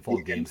the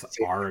Titanfall games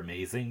are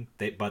amazing,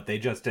 but they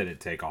just didn't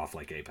take off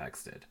like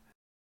Apex did.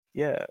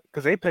 Yeah,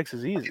 because Apex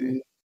is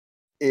easy.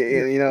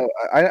 You know,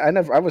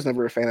 I was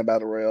never a fan of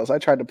battle royales. I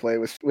tried to play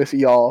with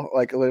y'all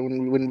like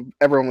when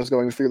everyone was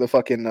going through the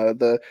fucking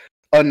the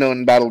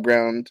unknown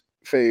battleground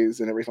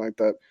phase and everything like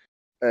that.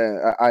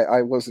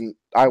 I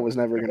was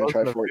never going to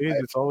try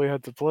Fortnite. It's all we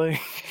had to play.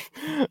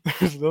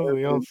 There's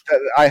nothing else.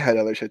 I had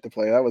other shit to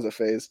play. That was a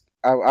phase.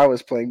 I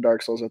was playing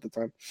Dark Souls at the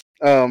time.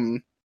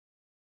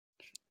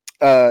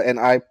 And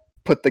I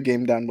put the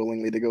game down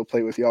willingly to go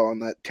play with y'all on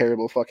that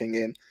terrible fucking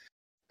game.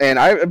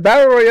 And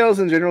battle royales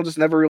in general just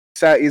never really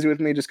sat easy with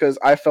me, just because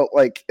I felt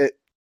like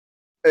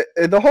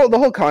the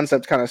whole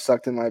concept kind of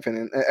sucked in my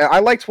opinion. I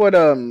liked what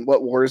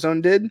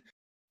Warzone did,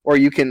 or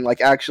you can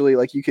like actually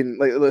like you can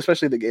like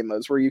especially the game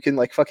modes where you can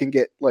like fucking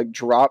get like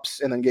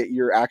drops and then get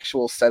your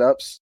actual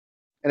setups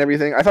and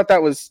everything. I thought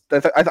that was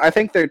I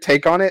think their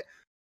take on it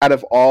out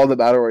of all the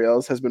battle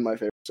royales has been my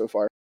favorite so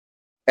far,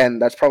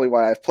 and that's probably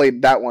why I've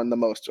played that one the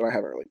most. Or I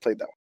haven't really played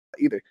that one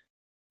either,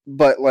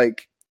 but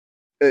like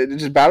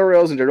just battle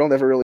royales in general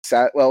never really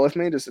sat well with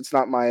me. Just it's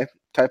not my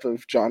type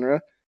of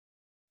genre.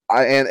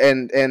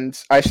 And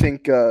I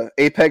think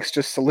Apex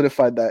just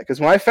solidified that, because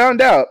when I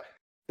found out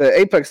that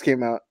Apex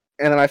came out,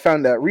 and then I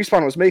found out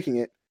Respawn was making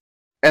it,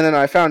 and then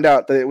I found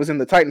out that it was in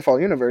the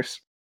Titanfall universe,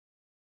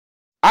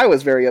 I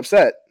was very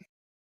upset.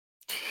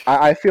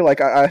 I feel like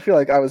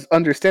I was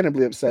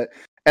understandably upset.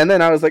 And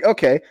then I was like,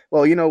 okay,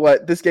 well, you know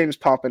what? This game's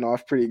popping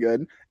off pretty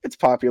good. It's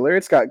popular.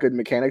 It's got good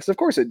mechanics. Of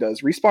course it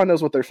does. Respawn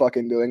knows what they're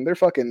fucking doing. They're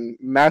fucking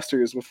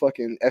masters with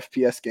fucking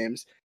FPS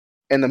games.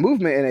 And the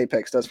movement in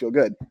Apex does feel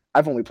good.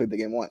 I've only played the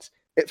game once.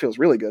 It feels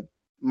really good.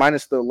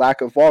 Minus the lack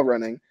of wall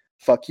running.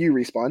 Fuck you,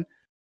 Respawn.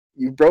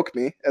 You broke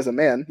me as a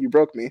man. You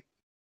broke me.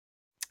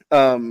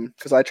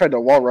 Because I tried to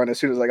wall run as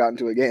soon as I got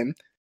into a game.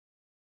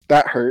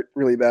 That hurt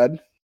really bad.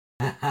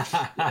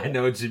 I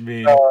know what you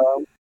mean.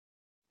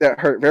 That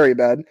hurt very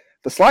bad.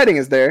 The sliding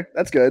is there.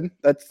 That's good.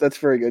 That's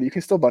very good. You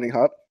can still bunny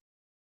hop.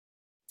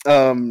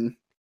 But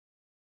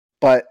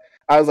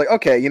I was like,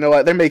 okay, you know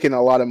what? They're making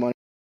a lot of money.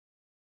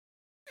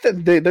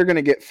 They're going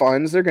to get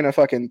funds. They're going to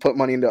fucking put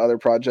money into other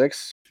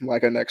projects,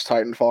 like a next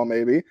Titanfall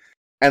maybe.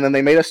 And then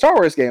they made a Star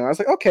Wars game. I was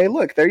like, okay,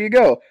 look, there you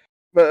go.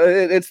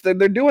 But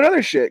they're doing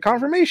other shit.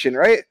 Confirmation,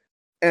 right?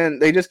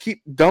 And they just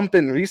keep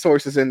dumping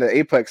resources into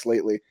Apex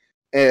lately.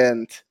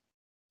 And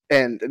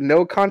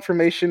no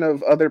confirmation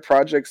of other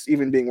projects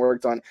even being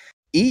worked on.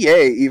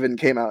 EA even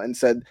came out and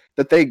said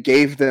that they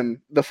gave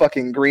them the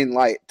fucking green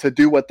light to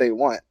do what they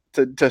want,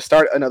 to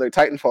start another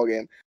Titanfall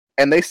game.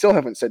 And they still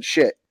haven't said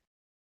shit.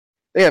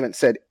 They haven't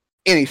said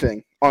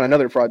anything on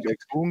another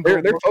project.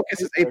 Their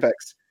focus is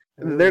Apex.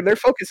 Their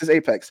focus is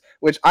Apex,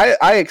 which I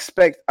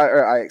respect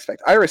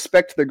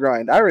the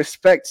grind. I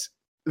respect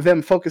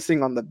them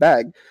focusing on the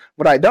bag.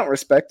 What I don't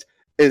respect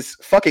is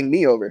fucking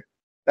me over.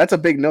 That's a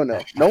big no-no.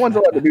 No one's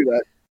allowed to do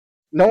that.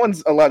 No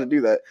one's allowed to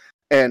do that.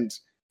 And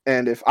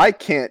if I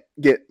can't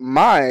get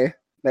my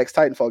next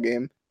Titanfall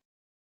game,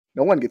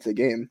 no one gets a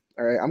game.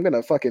 All right,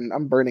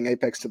 I'm burning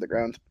Apex to the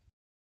ground.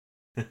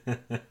 That's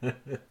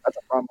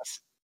a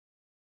promise.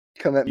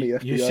 Come at me,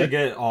 FBI. You should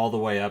get all the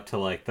way up to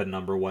like the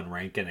 #1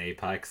 rank in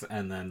Apex,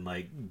 and then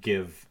like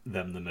give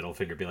them the middle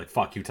finger. Be like,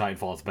 "Fuck you,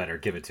 Titanfall's better.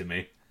 Give it to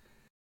me."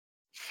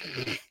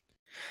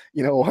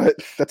 You know what?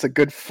 That's a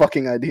good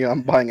fucking idea.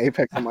 I'm buying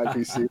Apex on my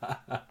PC.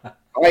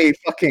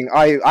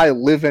 I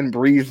live and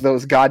breathe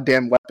those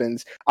goddamn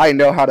weapons. I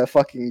know how to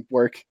fucking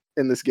work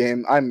in this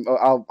game.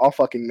 I'll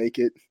fucking make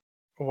it.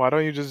 Why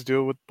don't you just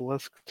do it with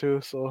Blisk too?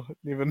 So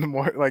even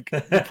more like. I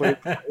feel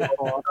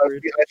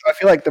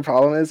like the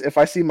problem is if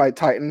I see my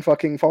Titan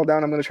fucking fall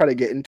down, I'm gonna try to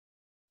get into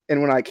it,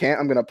 and when I can't,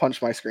 I'm gonna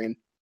punch my screen.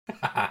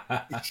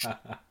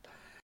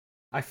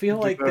 I feel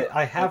like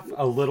I have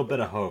a little bit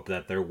of hope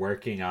that they're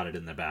working on it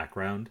in the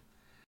background,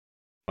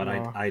 but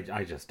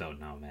I just don't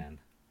know, man.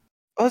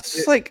 Well,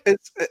 it's like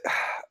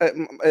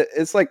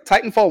it's like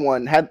Titanfall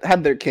 1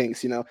 had their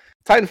kinks, you know.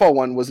 Titanfall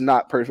 1 was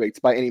not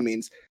perfect by any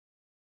means.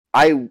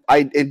 I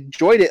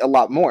enjoyed it a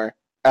lot more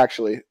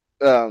actually,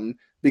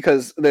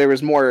 because there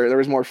was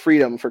more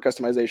freedom for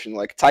customization.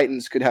 Like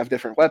Titans could have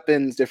different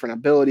weapons, different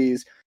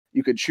abilities.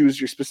 You could choose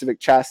your specific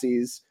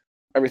chassis,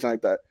 everything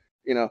like that,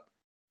 you know.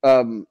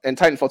 And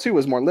Titanfall 2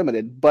 was more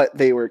limited, but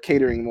they were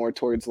catering more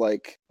towards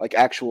like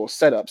actual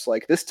setups.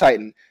 Like this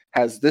Titan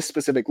has this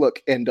specific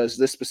look and does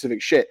this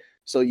specific shit.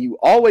 So you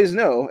always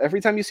know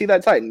every time you see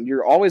that Titan,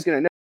 you're always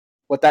gonna know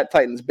what that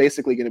Titan's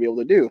basically gonna be able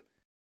to do.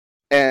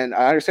 And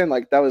I understand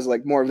like that was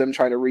like more of them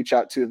trying to reach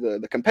out to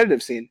the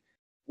competitive scene,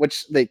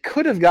 which they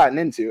could have gotten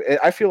into.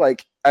 I feel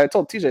like I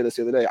told TJ this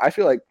the other day. I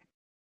feel like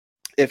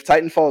if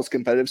Titanfall's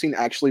competitive scene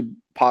actually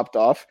popped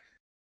off,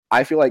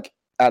 I feel like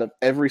out of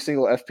every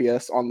single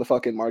FPS on the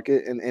fucking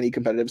market in any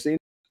competitive scene,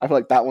 I feel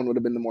like that one would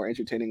have been the more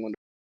entertaining one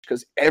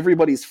because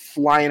everybody's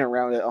flying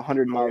around at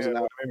 100 miles an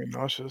hour.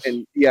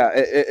 And yeah,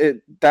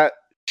 that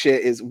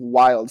shit is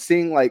wild.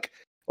 Seeing like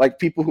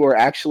people who are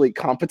actually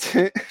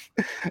competent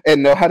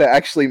and know how to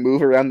actually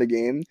move around the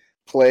game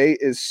play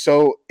is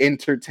so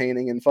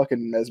entertaining and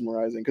fucking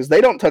mesmerizing because they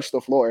don't touch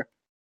the floor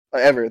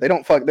ever. They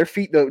don't their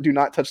feet do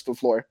not touch the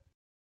floor.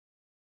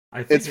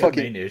 I think the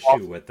main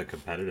issue with the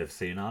competitive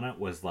scene on it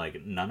was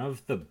like none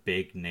of the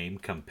big name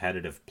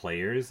competitive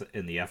players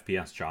in the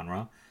FPS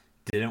genre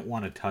didn't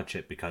want to touch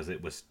it because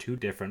it was too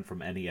different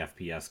from any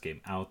FPS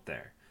game out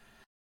there.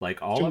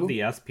 Like all of the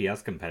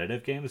SPS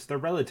competitive games, they're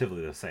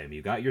relatively the same.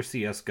 You got your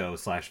CS:GO /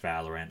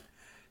 Valorant,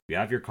 you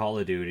have your Call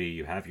of Duty,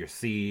 you have your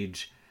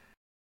Siege,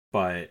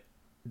 but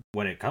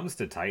when it comes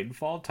to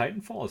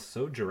Titanfall is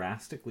so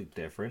drastically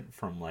different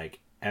from like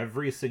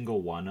every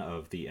single one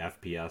of the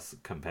FPS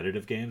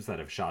competitive games that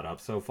have shot up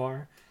so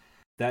far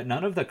that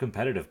none of the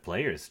competitive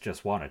players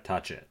just want to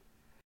touch it.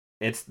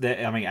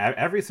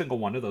 Every single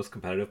one of those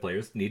competitive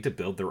players need to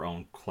build their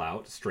own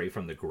clout straight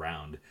from the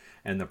ground.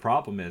 And the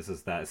problem is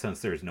that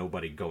since there's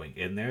nobody going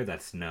in there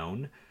that's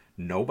known,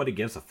 nobody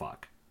gives a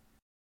fuck.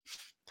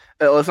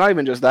 Well, it's not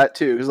even just that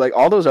too, because like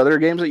all those other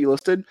games that you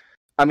listed,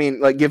 I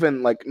mean, like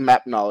given like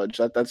map knowledge,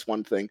 that's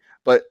one thing,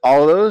 but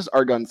all of those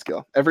are gun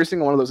skill. Every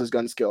single one of those is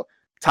gun skill.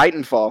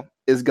 Titanfall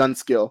is gun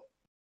skill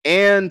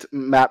and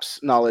maps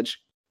knowledge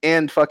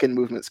and fucking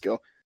movement skill.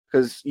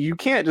 Because you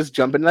can't just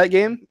jump into that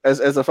game as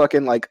a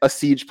fucking like a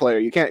Siege player.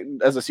 You can't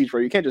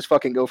just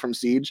fucking go from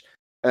Siege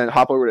and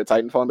hop over to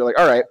Titanfall and be like,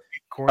 all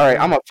right,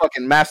 I'm a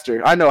fucking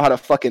master. I know how to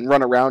fucking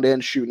run around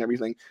and shoot and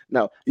everything.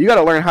 No, you got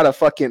to learn how to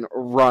fucking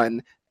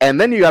run, and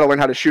then you got to learn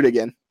how to shoot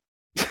again.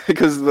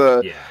 Because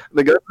the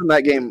guns in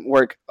that game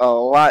work a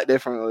lot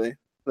differently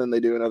than they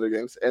do in other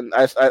games, and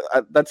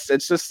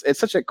it's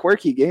such a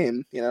quirky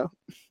game, you know.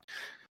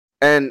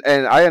 And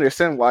I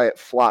understand why it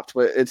flopped,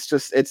 but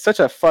it's such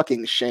a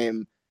fucking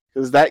shame.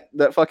 Because that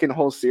fucking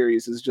whole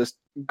series is just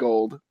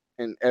gold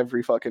in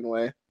every fucking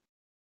way.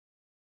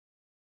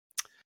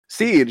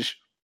 Siege.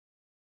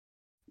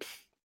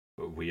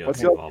 We all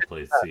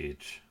played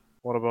Siege.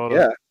 What about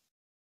it?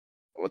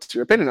 What's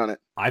your opinion on it?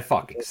 I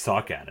fucking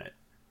suck at it.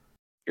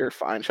 You're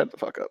fine. Shut the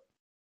fuck up.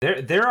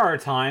 There are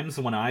times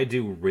when I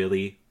do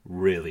really,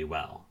 really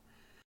well.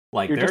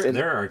 Like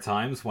there are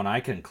times when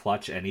I can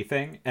clutch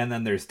anything, and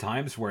then there's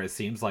times where it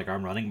seems like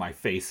I'm running my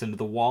face into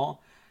the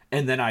wall.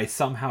 And then I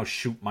somehow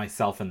shoot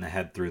myself in the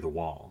head through the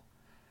wall.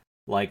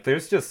 Like,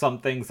 there's just some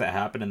things that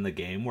happen in the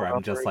game where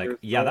I'm just like,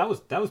 yeah, that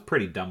was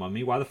pretty dumb of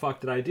me. Why the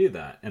fuck did I do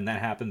that? And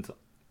that happens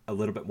a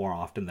little bit more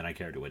often than I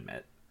care to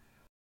admit.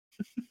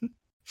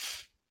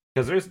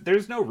 Because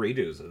there's no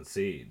redos in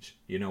Siege.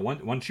 You know,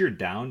 once you're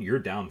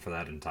down for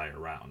that entire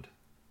round.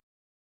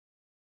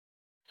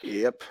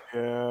 Yep.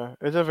 Yeah,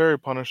 it's a very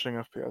punishing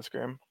FPS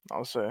game,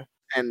 I'll say.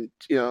 And,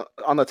 you know,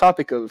 on the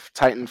topic of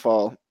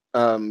Titanfall,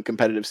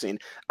 competitive scene,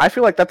 I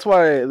feel like that's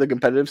why the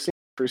competitive scene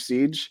for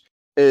Siege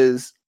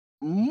is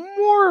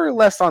more or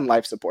less on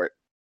life support,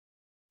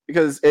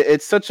 because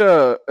it's such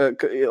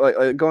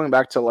like going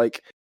back to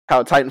like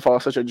how Titanfall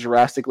is such a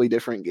drastically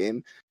different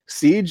game.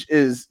 Siege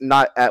is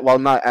not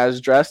as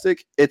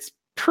drastic. It's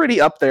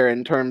pretty up there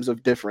in terms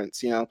of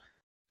difference. You know,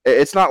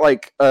 it's not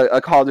like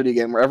a Call of Duty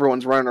game where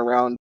everyone's running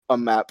around a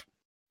map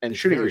and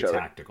shooting each other.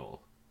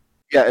 Tactical.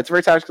 Yeah, it's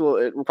very tactical.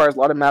 It requires a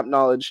lot of map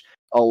knowledge.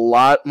 a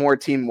lot more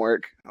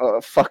teamwork,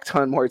 a fuck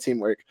ton more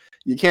teamwork.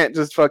 You can't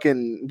just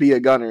fucking be a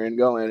gunner and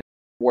go in and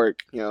work.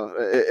 You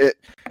know,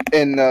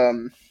 in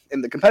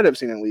the competitive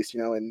scene at least.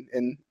 You know,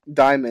 in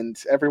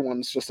Diamond,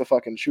 everyone's just a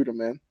fucking shooter,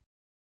 man.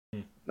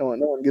 No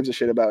one gives a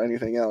shit about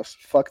anything else.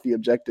 Fuck the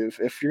objective.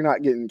 If you're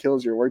not getting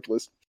kills, you're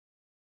worthless.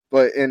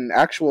 But in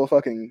actual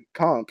fucking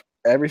comp,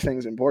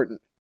 everything's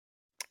important.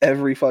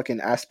 Every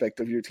fucking aspect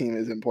of your team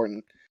is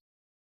important.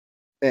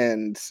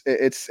 And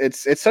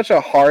it's such a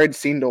hard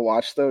scene to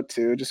watch though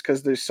too, just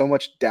because there's so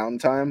much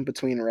downtime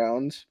between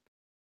rounds.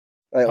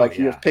 Like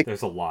you have picked.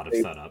 There's a lot of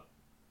setup.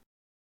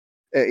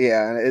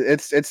 Yeah,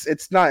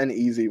 it's not an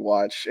easy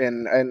watch,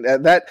 and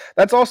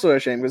that's also a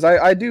shame because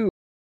I do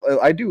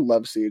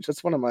love Siege.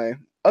 That's one of my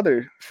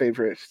other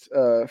favorite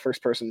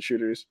first person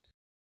shooters,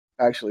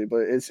 actually.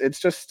 But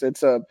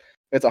it's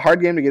a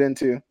hard game to get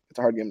into. It's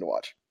a hard game to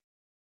watch.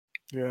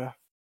 Yeah.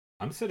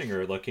 I'm sitting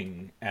here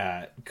looking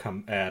at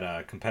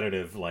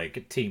competitive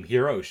like Team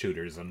Hero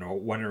shooters and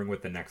wondering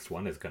what the next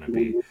one is going to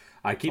be.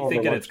 I keep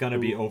thinking it's going to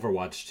be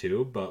Overwatch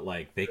 2, but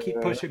like they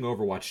keep pushing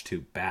Overwatch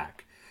 2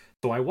 back.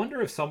 So I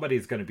wonder if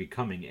somebody's going to be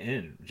coming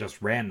in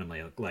just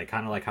randomly, like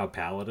kind of like how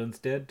Paladins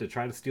did, to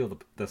try to steal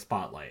the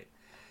spotlight.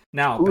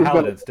 Now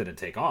Paladins didn't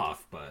take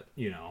off, but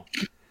you know.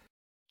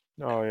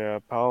 Oh yeah,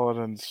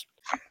 Paladins,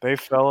 they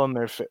fell in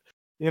their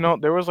You know,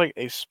 there was like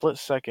a split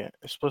second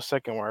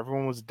where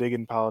everyone was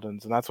digging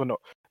Paladins, and that's when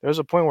there was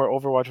a point where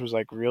Overwatch was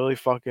like really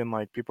fucking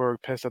like people were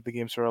pissed at the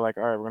game, so we're like,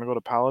 all right, we're gonna go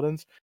to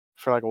Paladins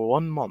for like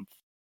 1 month.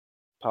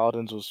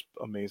 Paladins was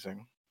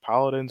amazing.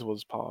 Paladins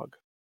was Pog.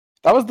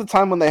 That was the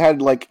time when they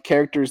had like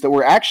characters that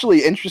were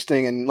actually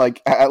interesting and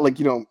like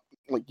you know,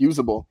 like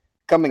usable,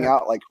 coming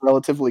out like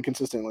relatively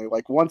consistently,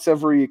 like once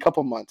every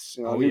couple months.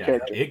 You know, new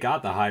character. It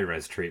got the high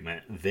res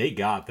treatment. They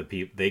got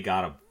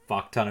a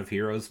fuck ton of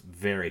heroes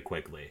very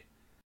quickly.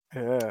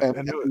 Yeah,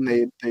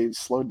 and they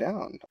slowed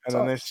down.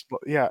 And then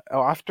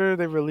after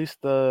they released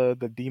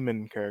the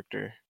demon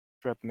character, I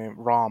forgot the name,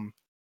 Rom.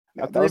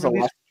 Yeah, that was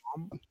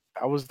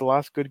that was the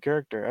last good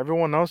character.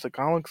 Everyone else, it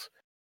kind of looks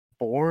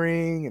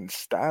boring and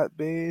stat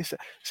based.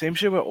 Same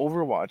shit with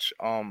Overwatch.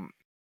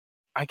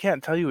 I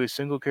can't tell you a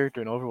single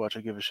character in Overwatch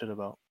I give a shit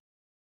about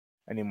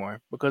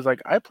anymore because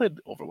like I played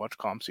Overwatch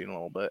comp scene a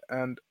little bit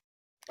and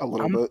a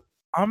little bit.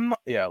 I'm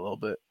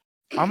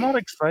not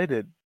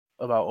excited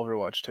about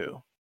Overwatch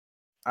 2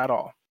 at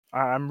all.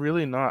 I'm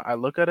really not. I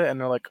look at it and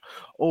they're like,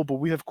 "Oh, but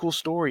we have cool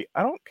story."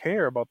 I don't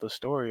care about the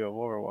story of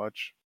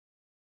Overwatch.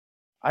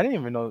 I didn't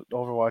even know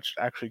Overwatch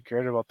actually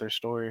cared about their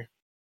story.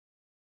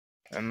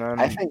 And then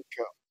I think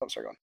I'm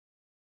sorry, go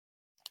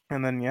on.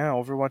 And then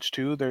Overwatch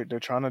 2, they're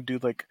trying to do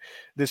like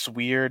this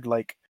weird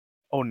like,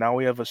 oh, now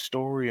we have a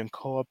story and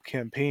co-op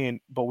campaign,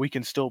 but you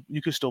can still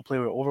play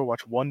with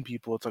Overwatch 1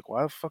 people. It's like,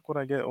 why the fuck would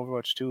I get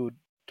Overwatch 2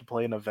 to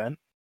play an event?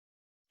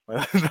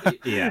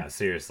 Yeah,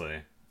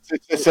 seriously.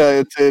 It's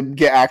to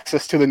get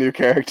access to the new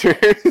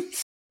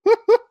characters.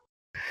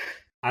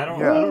 I don't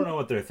know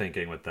what they're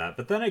thinking with that.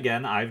 But then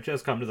again, I've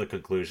just come to the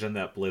conclusion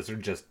that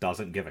Blizzard just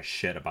doesn't give a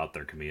shit about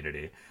their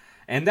community.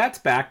 And that's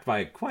backed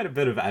by quite a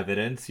bit of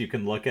evidence. You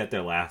can look at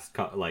their last,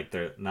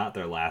 not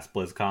their last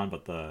BlizzCon,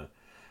 but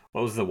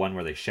what was the one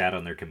where they shat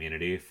on their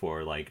community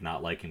for like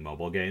not liking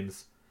mobile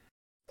games?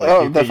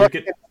 Like,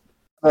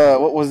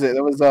 what was it?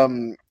 It was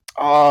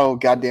oh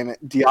god damn it,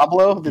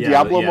 Diablo,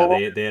 Diablo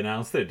mobile. They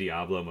announced the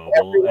Diablo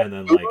mobile, and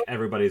then like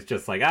everybody's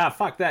just like,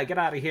 fuck that, get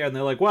out of here. And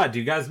they're like, what? Do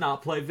you guys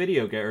not play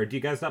video game, or do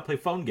you guys not play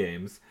phone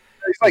games?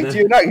 He's like, do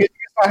you not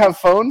have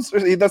phones?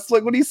 That's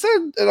like what he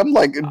said, and I'm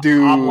like,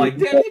 dude. I'm like,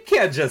 damn, you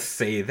can't just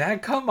say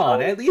that. Come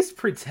on, at least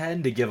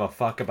pretend to give a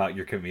fuck about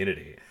your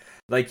community.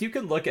 Like, you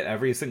can look at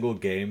every single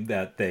game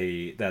that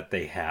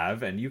they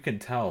have, and you can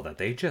tell that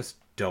they just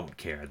don't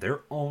care.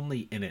 They're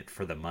only in it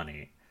for the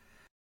money.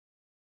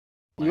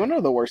 You want to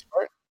know the worst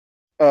part?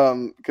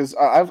 Because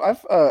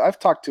I've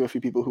talked to a few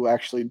people who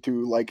actually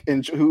do like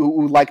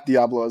who like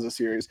Diablo as a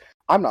series.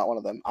 I'm not one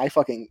of them. I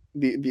fucking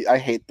I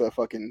hate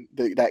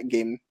that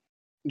game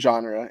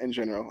genre in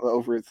general,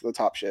 over the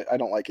top shit. I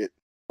don't like it.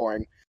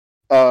 Boring.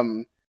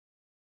 But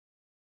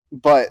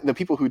the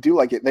people who do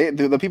like it,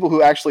 the people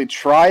who actually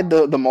tried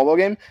the mobile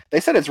game, they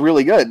said it's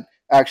really good.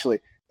 Actually,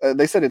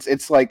 they said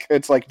it's like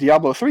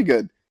Diablo 3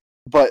 good,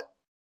 but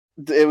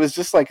it was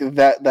just like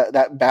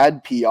that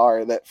bad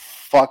PR that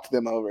fucked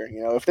them over.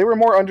 You know, if they were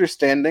more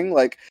understanding,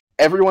 like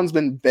everyone's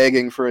been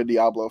begging for a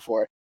Diablo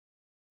 4,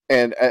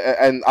 and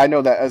I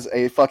know that as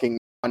a fucking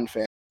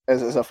non-fan,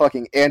 as a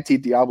fucking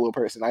anti-Diablo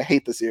person, I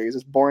hate the series.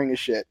 It's boring as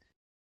shit.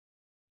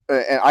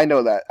 And I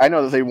know that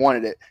they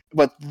wanted it,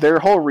 but their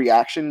whole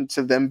reaction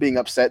to them being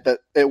upset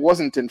that it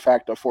wasn't in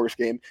fact a Force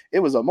game, it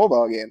was a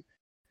mobile game.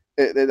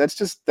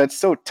 That's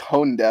so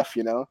tone deaf,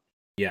 you know.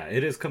 Yeah,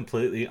 it is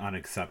completely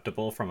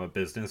unacceptable from a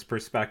business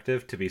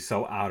perspective to be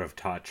so out of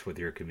touch with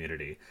your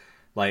community.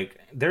 Like,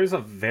 there's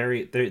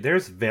very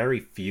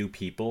few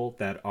people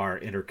that are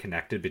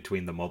interconnected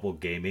between the mobile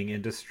gaming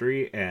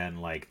industry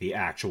and like the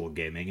actual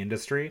gaming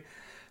industry.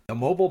 The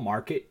mobile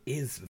market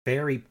is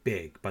very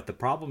big, but the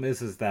problem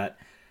is that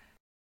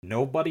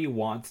nobody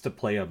wants to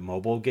play a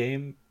mobile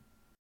game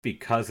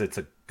because it's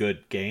a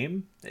good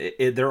game.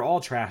 They're all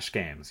trash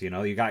games, you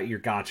know. You got your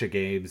gacha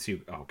games.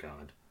 Oh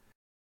god,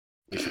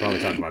 we should probably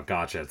talk about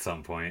gacha at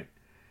some point.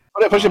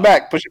 Push it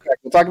back.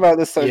 We'll talk about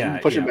this.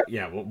 Push it back.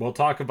 Yeah. We'll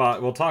talk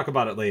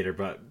about it later.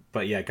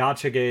 But yeah,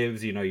 gacha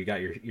games. You know, you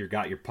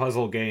got your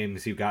puzzle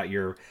games. You got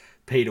your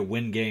pay to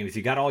win games.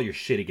 You got all your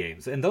shitty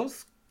games, and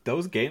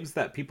those games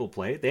that people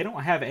play, they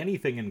don't have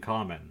anything in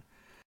common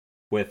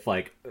with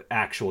like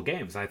actual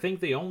games. I think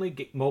the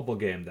only mobile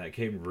game that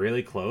came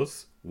really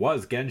close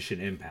was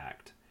Genshin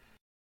Impact,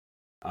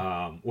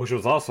 which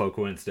was also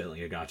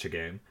coincidentally a gacha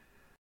game.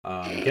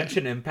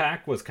 Genshin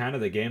Impact was kind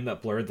of the game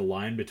that blurred the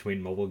line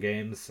between mobile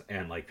games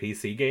and like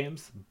PC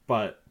games,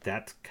 but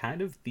that's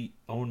kind of the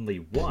only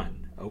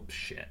one. Oh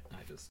shit!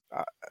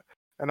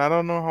 And I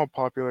don't know how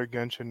popular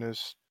Genshin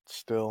is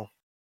still.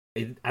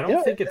 I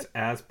don't think it's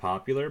as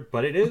popular,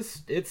 but it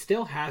is. It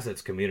still has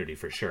its community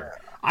for sure.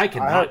 I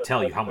cannot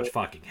tell you how much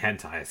fucking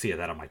hentai I see of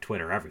that on my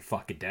Twitter every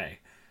fucking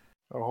day.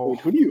 Oh,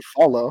 who do you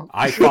follow?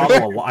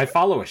 I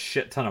follow a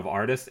shit ton of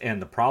artists,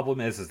 and the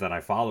problem is that I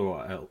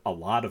follow a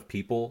lot of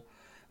people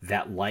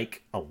that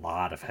like a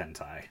lot of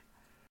hentai.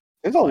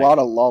 There's a lot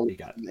of lollies.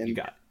 You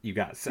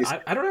got.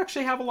 I don't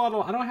actually have a lot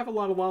of. I don't have a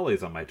lot of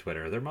lollies on my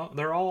Twitter.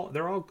 They're all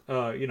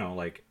you know,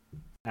 like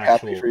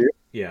actual. Happy for you.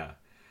 Yeah,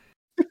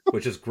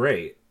 which is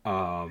great.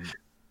 But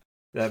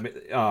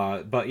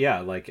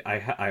yeah, like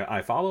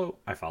I follow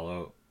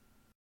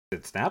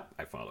Snap,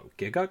 I follow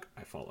Giguk,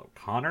 I follow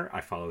Connor, I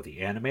follow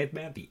the Anime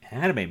Man. The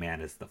Anime Man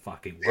is the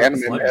fucking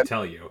worst, let me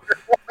tell you.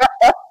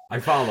 I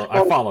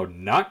follow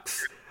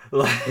Nux.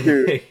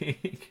 Dude,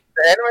 the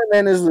Anime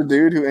Man is the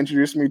dude who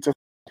introduced me to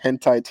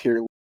hentai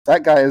tier.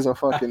 That guy is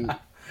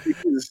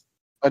he's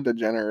a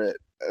degenerate.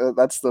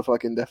 That's the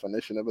fucking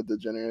definition of a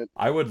degenerate.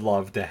 I would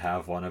love to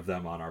have one of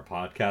them on our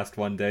podcast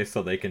one day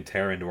so they can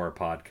tear into our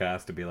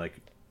podcast and be like,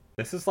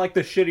 this is like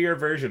the shittier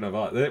version of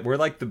us. We're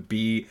like the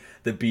B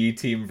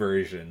team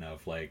version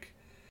of like.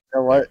 You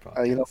know what?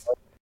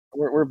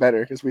 We're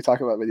better because we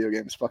talk about video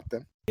games. Fuck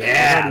them.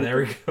 Yeah, there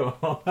we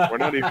go. We're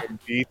not even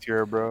B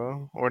tier,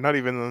 bro. We're not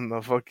even on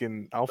the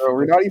fucking alphabet. Bro,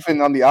 we're not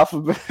even on the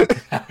alphabet.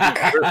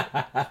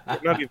 we're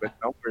not even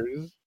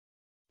numbers.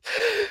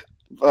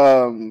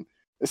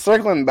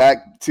 Circling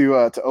back to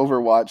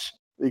Overwatch,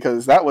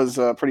 because that was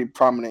a pretty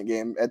prominent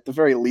game, at the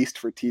very least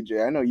for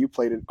TJ. I know you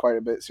played it quite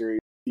a bit, Siri.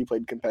 You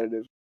played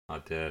competitive. I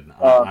did.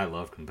 I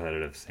love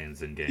competitive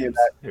scenes in games.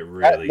 Yeah, it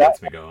really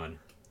gets me going.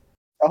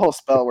 That whole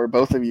spell where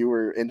both of you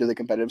were into the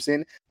competitive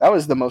scene, that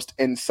was the most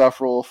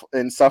insufferable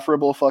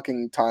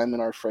fucking time in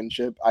our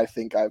friendship I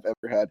think I've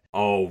ever had.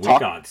 Oh, we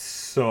got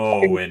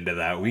so into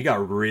that. We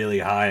got really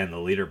high on the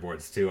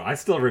leaderboards too. I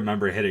still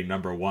remember hitting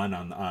number 1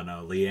 on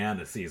a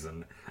Leanna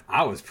season.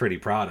 I was pretty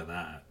proud of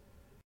that.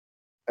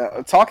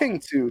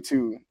 Talking to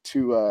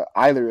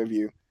either of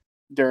you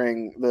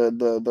during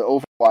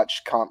the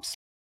Overwatch comps.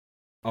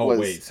 Oh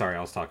wait, sorry,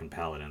 I was talking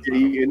Paladins.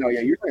 You're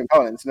talking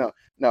Paladins. No.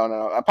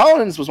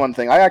 Paladins was one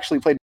thing. I actually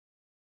played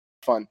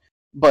fun,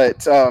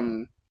 but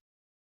no,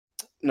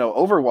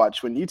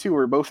 Overwatch. When you two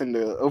were both into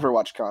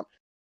Overwatch comp,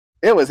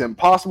 it was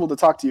impossible to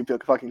talk to you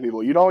fucking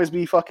people. You'd always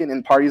be fucking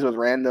in parties with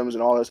randoms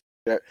and all this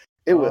shit.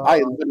 It was. I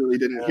literally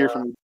didn't hear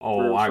from you.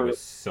 I was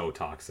so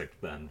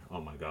toxic then. Oh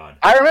my god.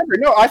 I remember.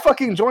 No, I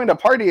fucking joined a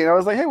party and I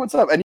was like, "Hey, what's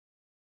up?" And you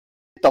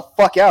get the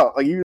fuck out.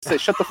 Like you say,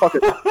 "Shut the fuck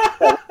up."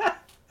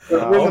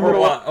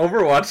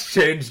 Overwatch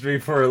changed me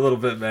for a little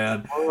bit,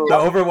 man. The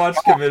Overwatch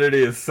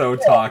community is so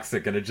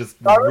toxic, and it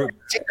just.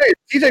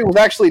 TJ was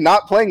actually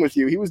not playing with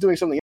you. He was doing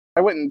something.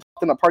 I went and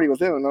talked in a party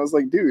with him, and I was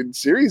like, "Dude,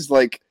 Siri's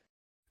pissed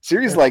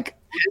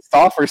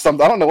off or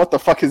something. I don't know what the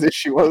fuck his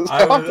issue was."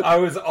 I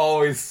was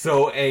always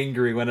so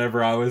angry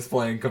whenever I was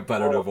playing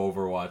competitive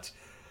Overwatch.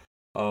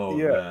 Oh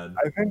yeah, man.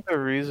 I think the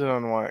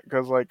reason why,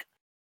 because like,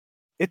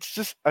 it's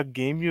just a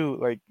game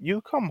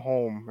you come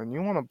home and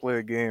you want to play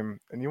a game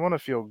and you want to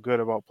feel good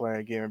about playing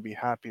a game and be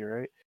happy,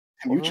 right?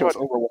 And you chose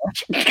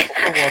Overwatch.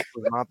 Overwatch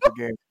was not the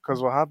game,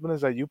 because what happened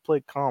is that you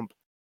play comp,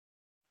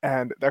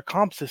 and their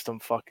comp system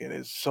fucking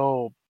is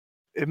so.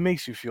 It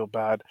makes you feel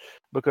bad,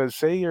 because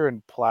say you're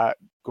in plat,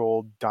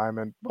 gold,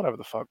 diamond, whatever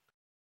the fuck.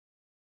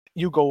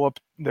 You go up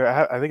there.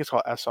 I think it's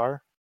called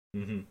SR.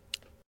 Mm-hmm.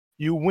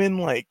 You win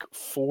like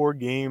 4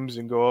 games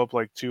and go up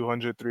like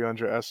 200,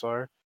 300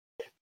 SR.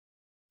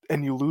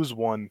 And you lose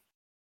 1.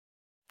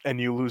 And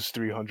you lose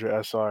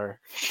 300 SR.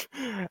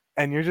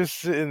 And you're just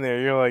sitting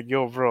there. You're like,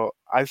 yo, bro,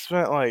 I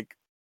spent like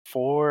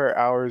 4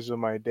 hours of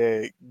my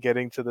day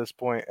getting to this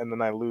point, and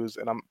then I lose,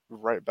 and I'm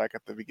right back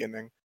at the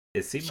beginning.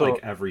 It seemed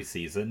like every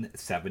season,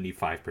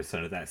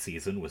 75% of that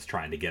season was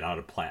trying to get out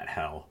of plat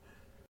hell.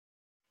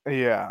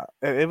 Yeah,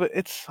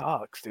 it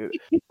sucks, dude.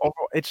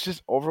 It's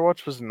just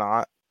Overwatch was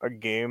not a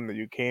game that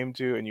you came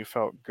to and you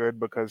felt good,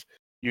 because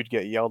you'd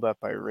get yelled at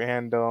by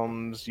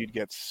randoms, you'd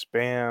get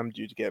spammed,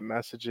 you'd get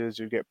messages,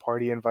 you'd get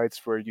party invites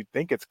where you'd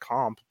think it's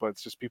comp, but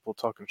it's just people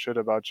talking shit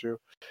about you.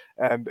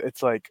 And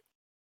it's like,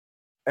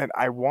 and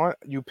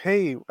you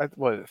pay,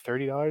 what,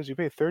 $30? You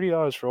pay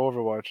 $30 for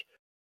Overwatch.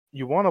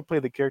 You want to play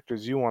the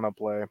characters you want to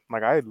play.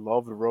 Like, I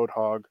loved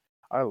Roadhog,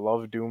 I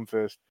love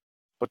Doomfist,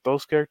 but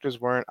those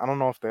characters weren't. I don't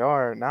know if they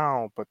are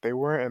now, but they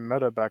weren't in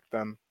meta back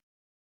then.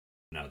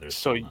 No, they're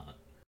still not.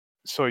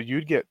 So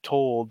you'd get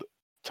told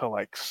to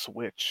like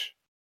switch,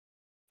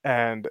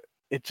 and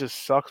it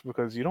just sucks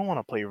because you don't want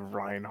to play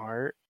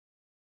Reinhardt,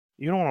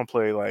 you don't want to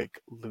play like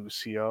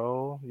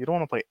Lucio, you don't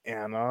want to play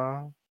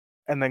Anna,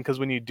 and then because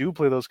when you do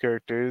play those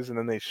characters, and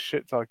then they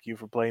shit talk you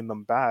for playing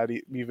them bad,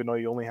 even though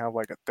you only have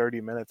like a 30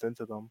 minutes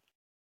into them.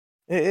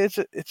 It's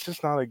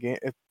just not a game.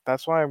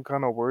 That's why I'm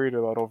kind of worried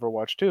about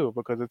Overwatch 2,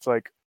 because it's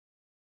like,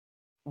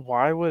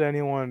 why would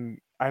anyone?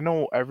 I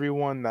know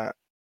everyone that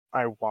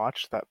I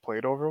watched that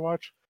played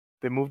Overwatch,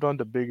 they moved on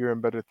to bigger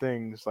and better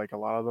things. Like a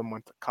lot of them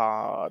went to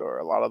COD, or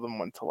a lot of them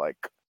went to like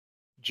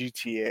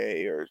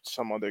GTA or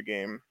some other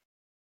game.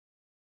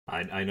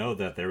 I know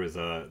that there was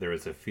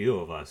a few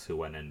of us who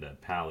went into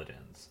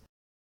Paladins.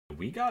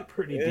 We got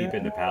pretty deep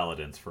into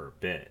Paladins for a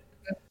bit.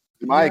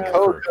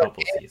 For a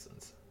couple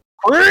seasons.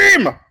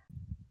 Supreme!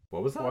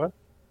 What was that? What?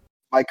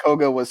 My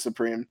Koga was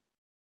Supreme.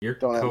 Your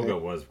Koga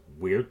was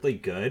weirdly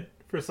good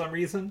for some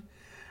reason.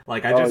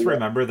 Like, I just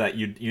remember that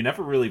you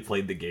never really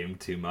played the game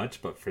too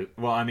much, but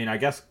I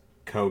guess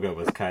Koga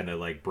was kind of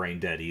like brain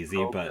dead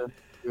easy, but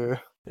you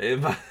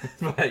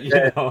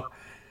know.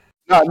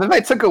 No, and then they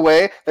took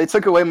away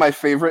my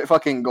favorite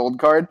fucking gold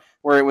card,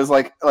 where it was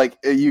like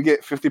you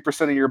get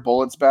 50% of your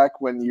bullets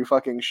back when you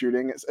fucking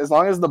shooting. As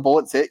long as the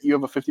bullets hit, you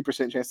have a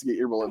 50% chance to get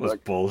your bullet back. That was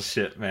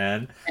bullshit,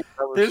 man.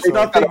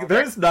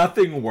 There's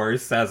nothing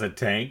worse as a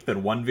tank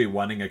than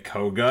 1v1ing a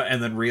Koga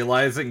and then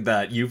realizing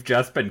that you've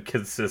just been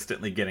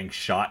consistently getting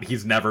shot.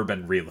 He's never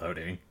been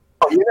reloading.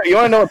 You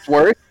want to know what's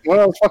worse? You want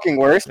to know what's fucking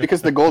worse?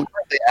 Because the gold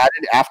card they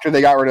added after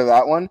they got rid of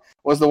that one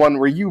was the one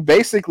where you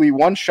basically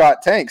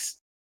one-shot tanks.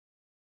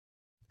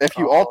 If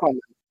you ult on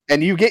them,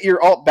 and you get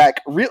your ult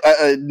back,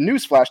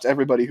 newsflash to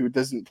everybody who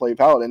doesn't play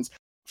Paladins,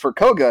 for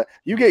Koga,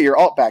 you get your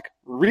ult back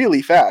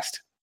really fast.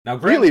 Now,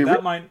 granted,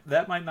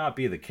 that might not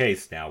be the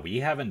case now. We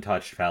haven't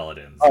touched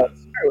Paladins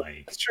in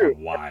a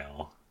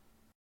while.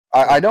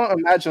 I don't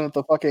imagine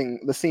that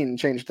the scene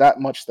changed that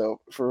much, though.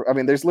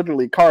 There's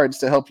literally cards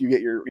to help you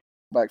get your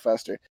back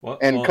faster.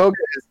 Koga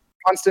is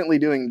constantly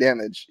doing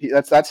damage.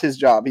 That's his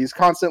job. He's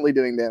constantly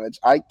doing damage.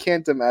 I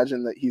can't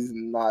imagine that he's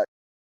not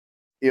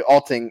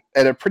ulting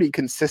at a pretty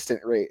consistent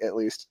rate, at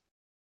least.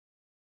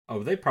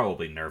 Oh, they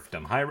probably nerfed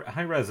him.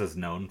 Hi-Rez is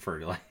known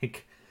for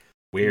like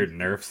weird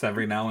nerfs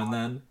every now and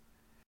then.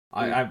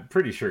 I'm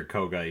pretty sure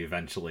Koga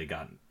eventually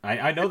got.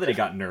 I know that he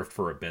got nerfed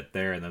for a bit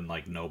there, and then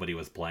like nobody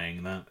was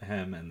playing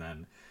him, and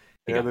then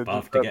he got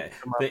buffed again.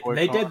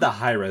 They did the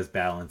high-res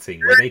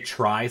balancing where they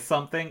try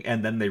something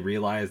and then they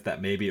realize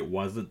that maybe it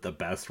wasn't the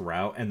best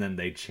route, and then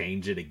they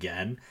change it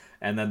again,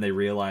 and then they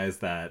realize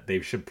that they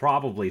should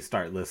probably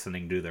start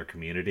listening to their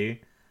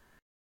community.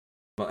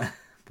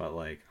 But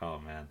like, oh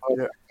man.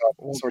 So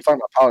we're talking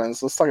about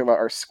Paladins. Let's talk about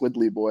our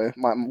Squidly boy.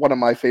 One of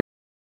my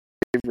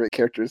favorite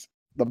characters,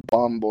 the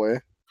Bomb Boy.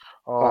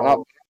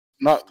 Not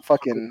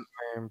fucking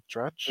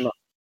Dretch. No,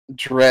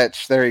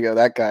 Dretch. There you go.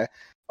 That guy.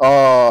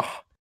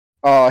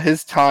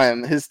 His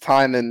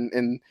time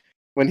in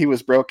when he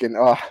was broken.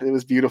 It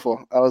was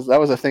beautiful. That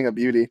was a thing of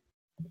beauty.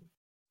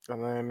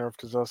 And then they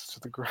nerfed his ass to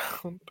the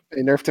ground.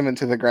 They nerfed him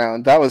into the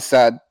ground. That was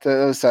sad.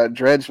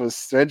 Dredge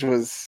was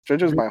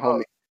my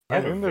homie. I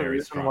think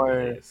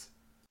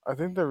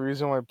the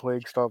reason why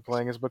Plague stopped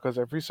playing is because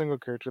every single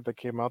character that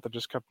came out, that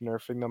just kept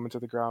nerfing them into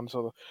the ground.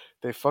 So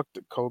they fucked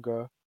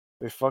Koga,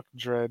 they fucked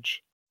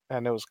Dredge,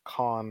 and it was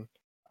Khan.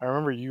 I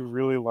remember you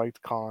really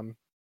liked Khan.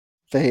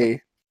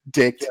 They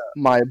dicked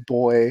my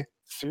boy.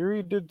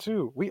 Siri did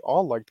too. We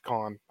all liked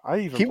Khan.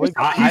 I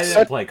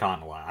didn't play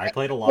Khan a lot. I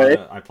played a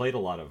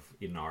lot of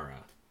Inara.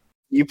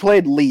 You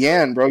played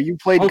Leanne, bro. You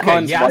played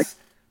Khan's wife.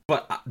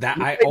 But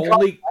I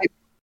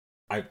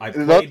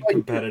played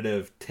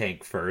competitive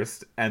tank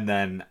first, and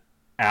then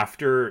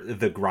after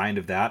the grind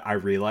of that, I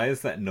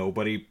realized that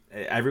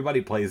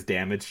everybody plays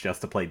damage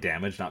just to play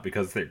damage, not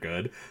because they're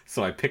good.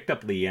 So I picked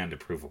up Leanne to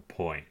prove a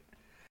point.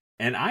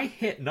 And I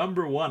hit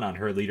number 1 on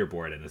her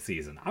leaderboard in a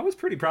season. I was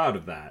pretty proud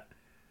of that.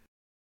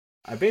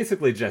 I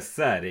basically just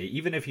said,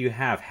 even if you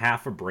have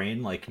half a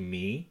brain like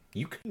me,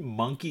 you can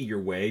monkey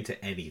your way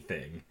to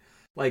anything.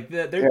 Like,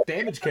 their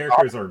damage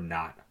characters are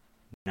not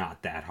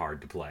that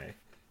hard to play.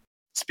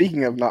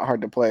 Speaking of not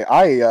hard to play,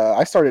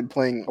 I started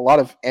playing a lot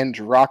of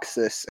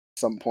Androxus at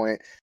some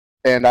point,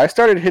 and I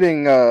started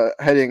hitting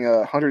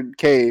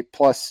 100k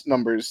plus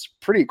numbers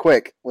pretty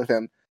quick with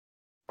him.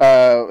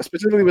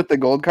 Specifically with the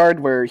gold card,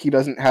 where he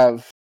doesn't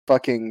have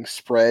fucking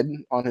spread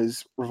on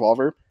his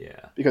revolver.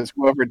 Yeah. Because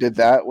whoever did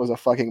that was a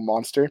fucking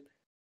monster.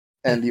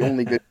 And the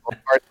only good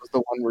gold card was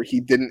the one where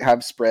he didn't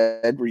have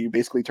spread, where you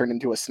basically turned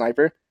into a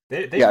sniper.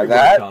 They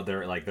reworked out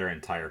their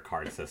entire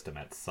card system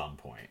at some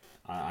point.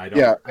 I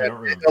don't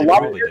remember. And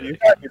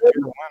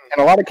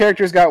a lot of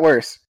characters got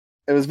worse.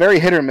 It was very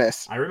hit or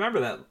miss. I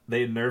remember that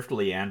they nerfed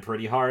Leanne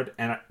pretty hard,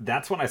 and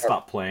that's when I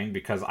stopped playing,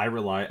 because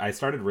I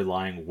started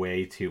relying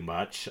way too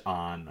much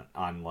on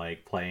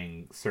like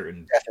playing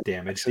certain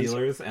damage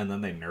dealers, and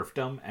then they nerfed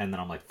them, and then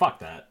I'm like, fuck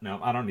that. No,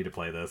 I don't need to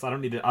play this. I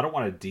don't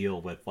want to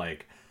deal with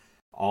like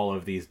all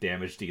of these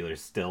damage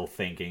dealers still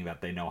thinking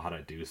that they know how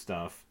to do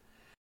stuff.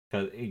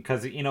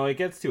 Because it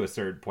gets to a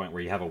certain point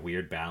where you have a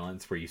weird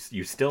balance where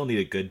you still need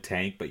a good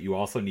tank, but you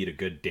also need a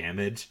good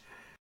damage.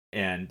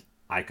 And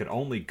I could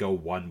only go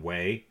one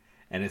way,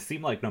 and it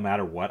seemed like no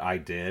matter what I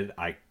did,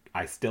 I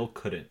still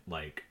couldn't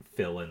like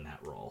fill in that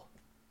role.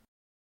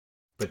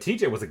 But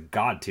TJ was a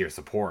god tier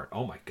support.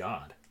 Oh my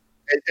god!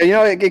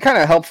 It kind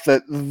of helped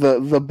that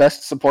the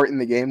best support in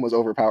the game was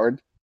overpowered.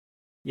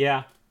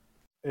 Yeah.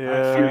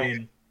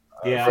 Furia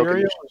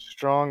was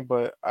strong,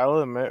 but I'll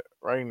admit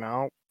right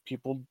now,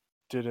 people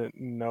didn't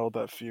know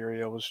that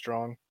Furia was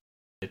strong.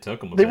 It took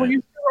them. They were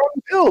using their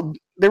own build.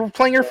 They were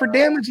playing her for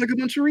damage like a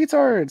bunch of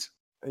retards.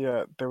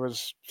 Yeah, there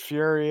was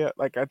Furia.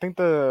 Like I think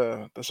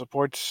the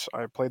supports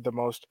I played the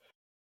most.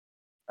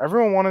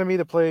 Everyone wanted me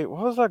to play.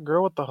 What was that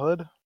girl with the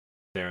hood?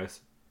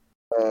 Seris.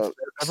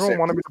 Everyone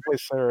wanted me to play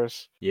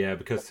Seris. Yeah,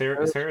 because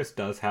Seris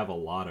does have a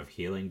lot of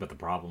healing, but the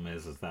problem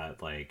is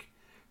that like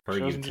her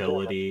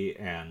utility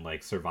and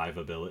like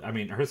survivability. I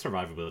mean, her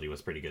survivability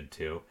was pretty good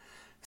too.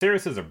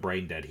 Seris is a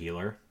brain dead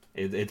healer.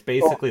 It's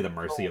basically the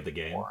Mercy of the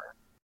game.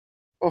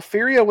 Well,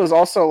 Furia was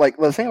also like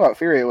the thing about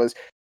Furia was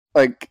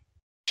like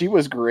she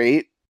was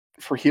great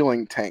for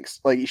healing tanks.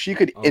 Like she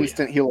could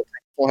instant heal a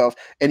tank full health.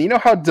 And you know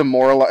how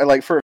demoralizing,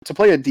 like to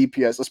play a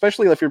DPS,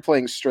 especially if you're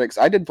playing Strix.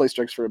 I did play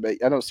Strix for a bit.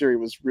 I know Siri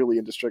was really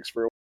into Strix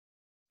for a while.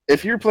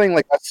 If you're playing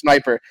like a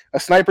sniper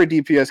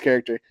DPS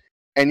character,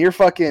 and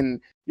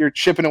you're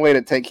chipping away at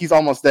a tank, he's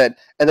almost dead,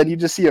 and then you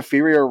just see a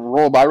Furia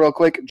roll by real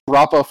quick,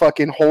 drop a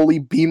fucking holy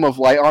beam of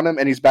light on him,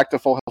 and he's back to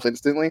full health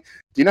instantly.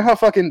 Do you know how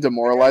fucking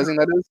demoralizing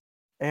that is?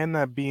 And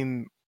that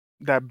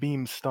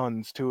beam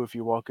stuns too if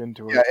you walk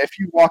into it. Yeah, if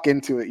you walk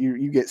into it,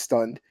 you get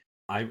stunned.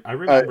 I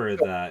remember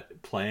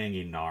that playing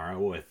Inara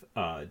with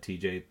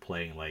TJ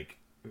playing like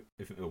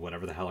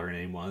whatever the hell her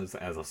name was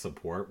as a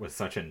support was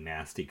such a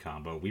nasty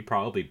combo. We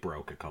probably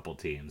broke a couple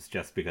teams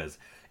just because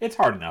it's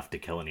hard enough to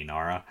kill an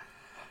Inara.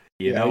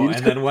 You know,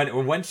 and then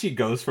when she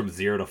goes from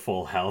 0 to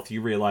full health,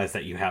 you realize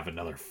that you have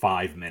another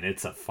 5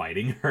 minutes of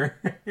fighting her.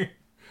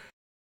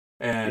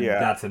 And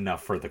that's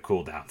enough for the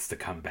cooldowns to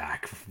come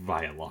back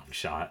by a long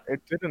shot.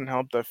 It didn't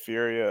help that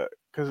Furia,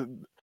 because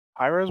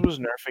Hi-Rez was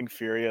nerfing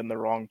Furia in the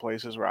wrong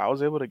places where I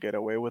was able to get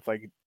away with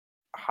like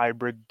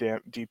hybrid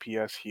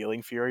DPS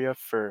healing Furia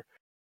for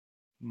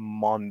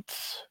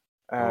months.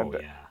 And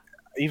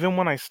even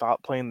when I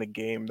stopped playing the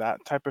game,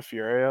 that type of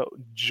Furia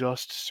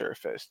just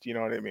surfaced. You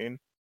know what I mean?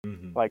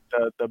 Mm-hmm. Like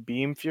the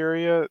Beam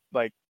Furia,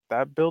 like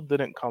that build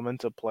didn't come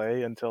into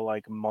play until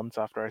like months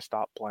after I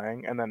stopped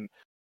playing. And then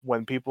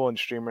when people and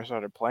streamers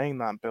started playing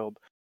that build,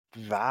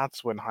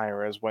 that's when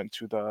Hi-Rez went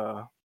to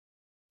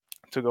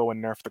go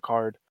and nerf the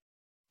card.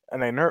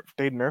 And they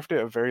nerfed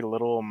it a very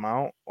little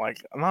amount, like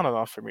not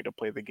enough for me to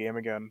play the game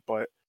again.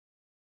 But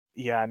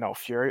yeah, no,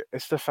 Fury.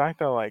 It's the fact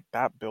that like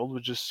that build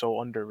was just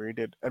so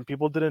underrated, and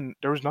people didn't.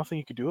 There was nothing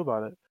you could do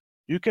about it.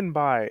 You can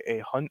buy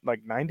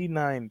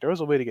 99. There was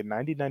a way to get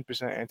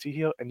 99%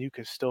 anti-heal, and you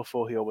could still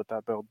full heal with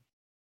that build.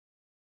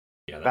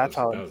 Yeah, that's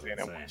how insane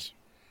it was.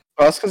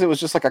 Well, that's because it was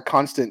just like a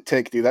constant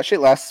tick, dude. That shit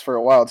lasts for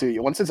a while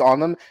too. Once it's on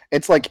them,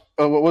 it's like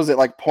what was it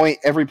like?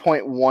 Every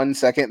 0.1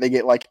 second they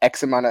get like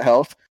X amount of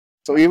health.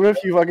 So even if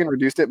you fucking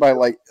reduced it by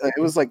like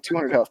it was like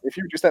 200 health. If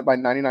you reduce that by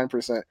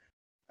 99%,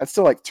 that's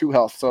still like 2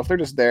 health. So if they're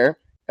just there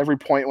every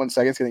 0.1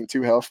 seconds getting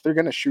 2 health, they're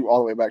gonna shoot all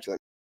the way back to that.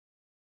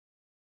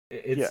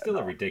 It's still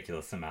a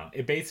ridiculous amount.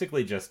 It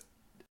basically just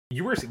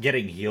you were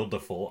getting healed to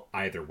full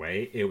either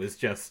way. It was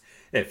just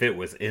if it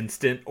was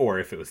instant or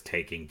if it was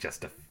taking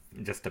just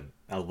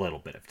a little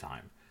bit of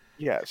time.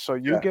 Yeah, so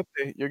you're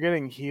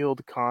getting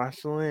healed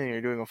constantly and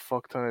you're doing a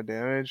fuck ton of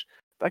damage.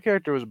 That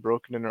character was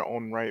broken in her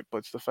own right, but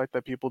it's the fact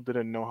that people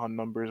didn't know how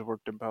numbers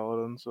worked in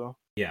Paladin, so...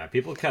 Yeah,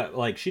 people kept...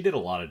 Like, she did a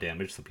lot of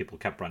damage, so people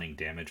kept running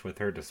damage with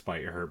her,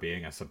 despite her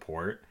being a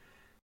support.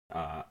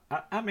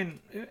 I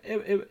mean,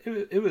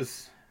 it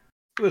was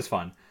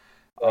fun.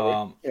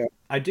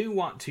 I do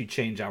want to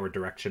change our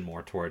direction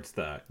more towards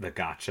the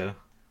gacha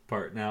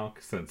part now,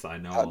 since I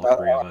know all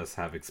 3 of us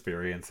have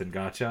experience in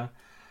gacha.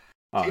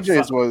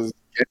 TJ's was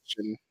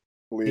Genshin.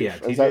 Yeah,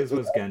 TJ's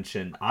was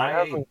Genshin.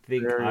 I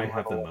think I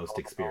have the most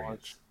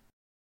experience.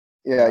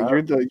 Yeah,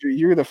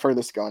 you're the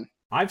furthest gone.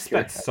 I've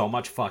spent so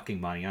much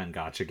fucking money on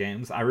gacha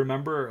games. I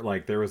remember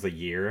like there was a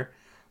year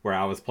where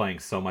I was playing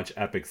so much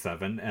Epic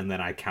 7 and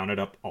then I counted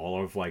up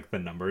all of like the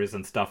numbers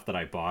and stuff that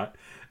I bought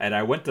and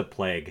I went to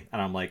Plague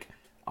and I'm like,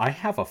 I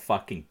have a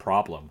fucking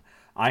problem.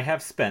 I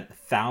have spent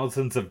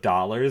thousands of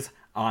dollars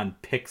on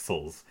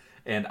pixels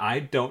and I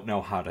don't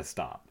know how to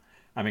stop.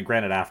 I mean,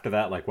 granted, after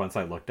that, like, once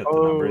I looked at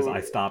the numbers,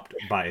 I stopped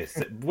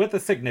with a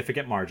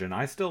significant margin.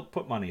 I still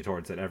put money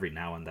towards it every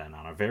now and then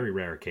on a very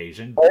rare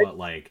occasion, but,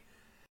 like,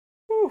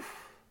 oof.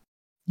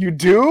 You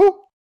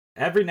do?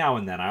 Every now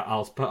and then,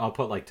 I'll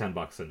put, like,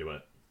 $10 into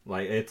it.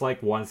 Like, it's,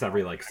 like, once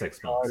every, like, 6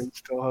 months. He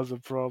still has a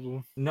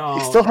problem. No,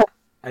 he still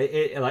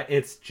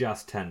it's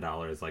just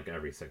 $10, like,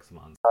 every 6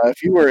 months.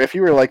 If you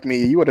were like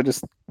me, you would have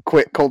just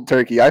quit cold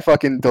turkey. I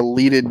fucking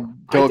deleted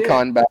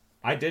Dokkan back.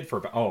 I did for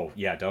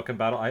Dokkan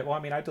Battle.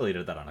 I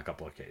deleted that on a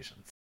couple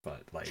occasions.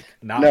 But like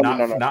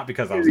not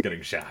because I was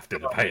getting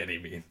shafted by any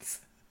means.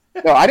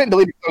 No, I didn't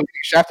delete it because I was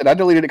getting shafted. I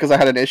deleted it because I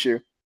had an issue.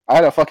 I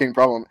had a fucking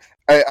problem.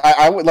 I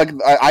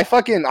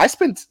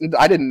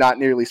did not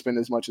nearly spend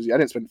as much as you. I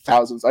didn't spend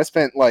thousands. I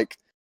spent like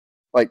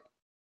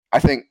I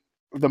think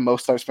the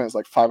most I've spent is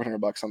like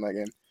 $500 on that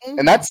game,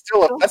 and that's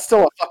still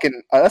a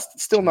fucking that's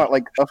still not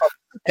like a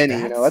penny.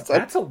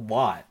 That's a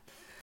lot.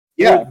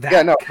 Yeah,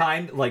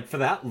 like for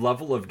that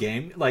level of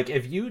game, like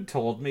if you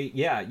told me,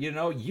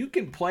 you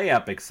can play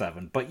Epic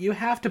 7, but you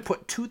have to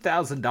put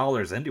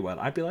 $2,000 into it,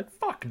 I'd be like,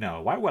 fuck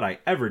no, why would I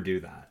ever do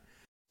that?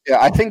 Yeah,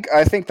 I think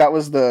that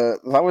was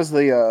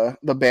the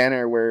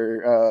banner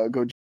where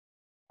Gogeta.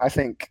 I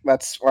think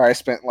that's where I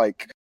spent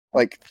like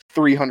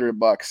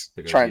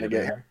 $300 trying to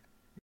get him.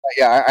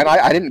 Yeah, and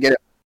I didn't get it.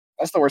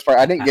 That's the worst part.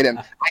 I didn't get him.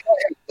 I got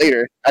him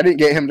later. I didn't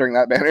get him during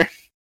that banner.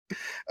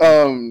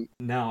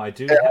 No, I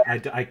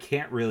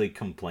can't really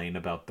complain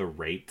about the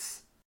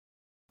rates,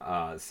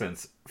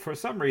 since for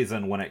some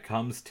reason when it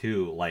comes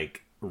to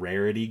like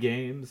rarity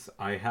games,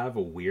 I have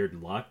a weird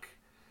luck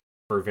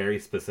for very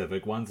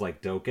specific ones.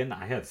 Like Dokkan,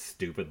 I had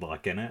stupid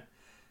luck in it,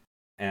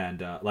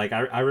 and like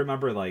I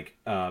remember like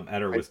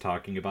Eder was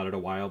talking about it a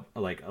while,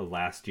 like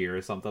last year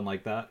or something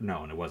like that.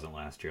 No, and it wasn't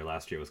last year.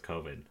 Last year was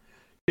COVID.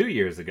 2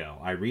 years ago,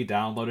 I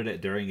re-downloaded it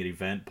during an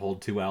event,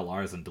 pulled 2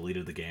 LRs, and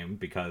deleted the game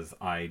because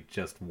I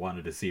just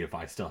wanted to see if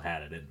I still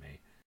had it in me.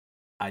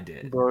 I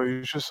did. Bro,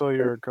 you should sell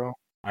your account.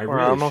 I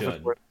really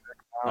should.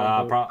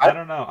 I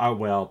don't know.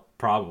 Well,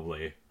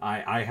 probably.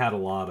 I had a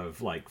lot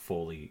of like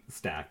fully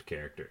stacked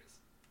characters.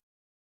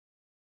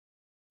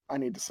 I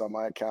need to sell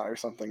my account or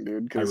something,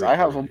 dude, because I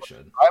have a bunch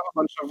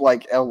of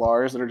like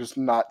LRs that are just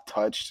not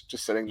touched,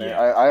 just sitting there.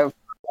 Yeah. I have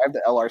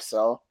the LR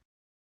cell.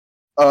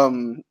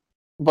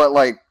 But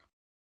like.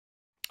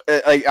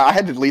 I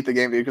had to delete the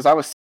game, dude, because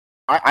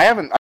I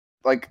haven't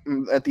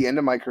at the end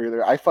of my career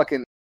there, I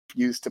fucking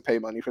refused to pay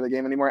money for the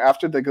game anymore.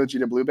 After the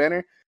Gogeta Blue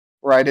banner,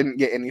 where I didn't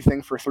get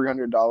anything for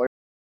 $300,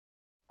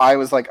 I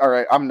was like, all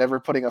right, I'm never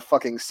putting a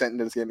fucking cent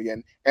into this game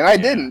again, and I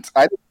didn't.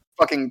 I didn't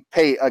fucking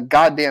pay a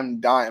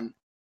goddamn dime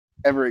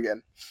ever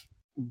again.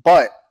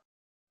 But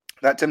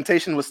that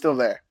temptation was still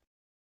there,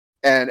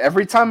 and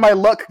every time my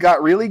luck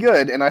got really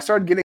good and I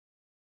started getting what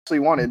I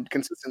actually wanted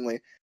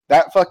consistently,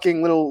 that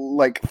fucking little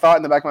like thought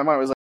in the back of my mind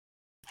was like,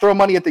 throw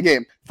money at the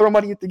game. Throw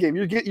money at the game.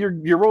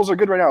 Your rolls are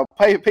good right now.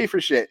 Pay for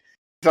shit.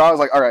 So I was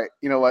like, all right,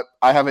 you know what?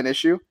 I have an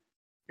issue.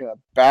 I'm gonna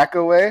back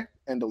away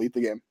and delete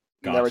the game.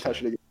 Never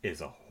touch it again.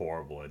 It's a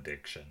horrible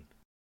addiction.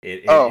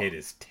 It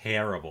is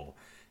terrible.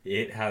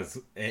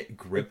 It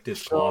gripped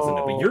its claws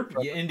into it.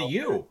 But you're into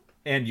you,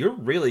 and you're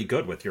really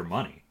good with your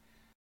money.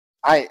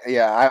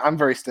 I'm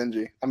very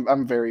stingy.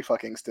 I'm very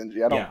fucking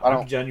stingy.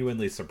 I'm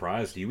genuinely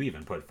surprised you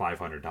even put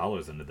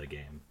 $500 into the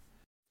game.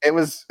 It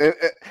was.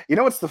 You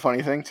know what's the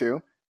funny thing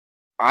too?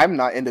 I'm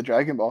not into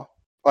Dragon Ball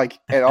like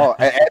at all.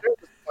 Eder was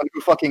the one who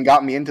fucking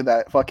got me into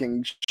that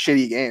fucking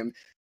shitty game,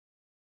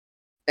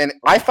 and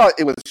I thought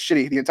it was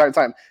shitty the entire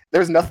time.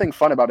 There's nothing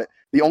fun about it.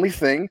 The only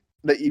thing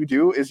that you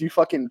do is you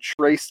fucking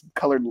trace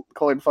colored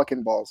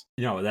fucking balls.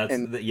 No,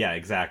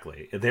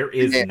 exactly. There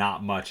is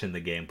not much in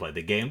the gameplay.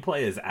 The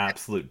gameplay is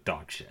absolute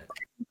dog shit.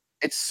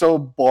 It's so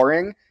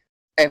boring,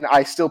 and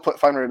I still put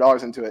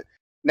 $500 into it.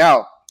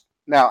 Now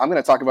I'm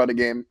gonna talk about a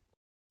game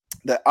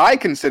that I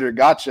consider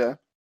gacha,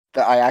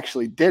 that I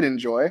actually did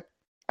enjoy,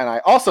 and I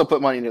also put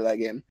money into that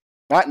game.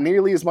 Not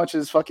nearly as much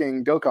as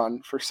fucking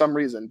Dokkan for some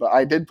reason, but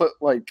I did put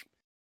like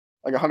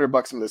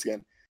 $100 into this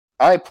game.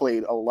 I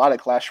played a lot of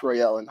Clash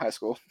Royale in high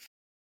school.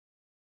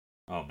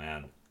 Oh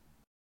man,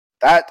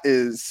 that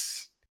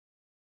was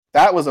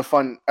a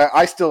fun.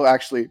 I still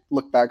actually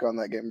look back on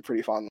that game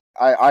pretty fondly.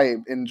 I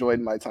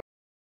enjoyed my time.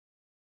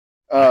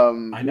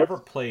 I never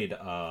played.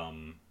 Now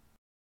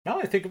that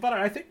I think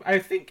about it, I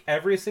think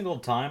every single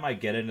time I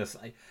get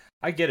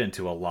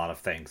into a lot of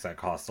things that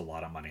cost a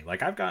lot of money.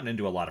 Like I've gotten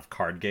into a lot of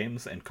card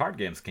games, and card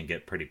games can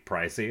get pretty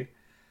pricey,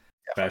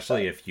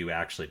 especially if you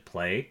actually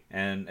play.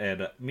 And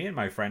me and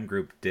my friend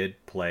group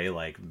did play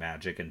like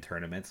Magic and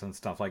tournaments and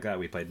stuff like that.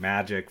 We played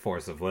Magic,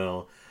 Force of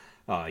Will,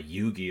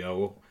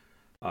 Yu-Gi-Oh.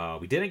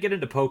 We didn't get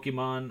into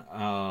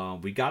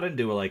Pokemon. We got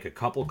into like a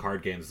couple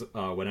card games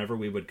whenever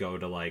we would go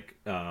to like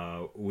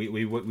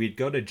we'd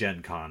go to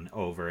Gen Con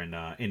over in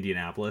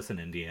Indianapolis in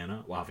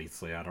Indiana. Well,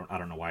 obviously, I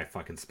don't know why I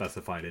fucking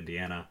specified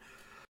Indiana.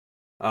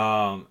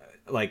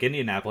 Like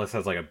Indianapolis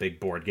has like a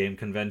big board game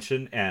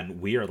convention, and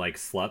we are like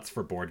sluts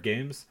for board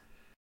games.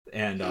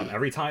 And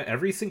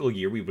every single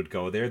year we would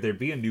go there, there'd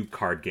be a new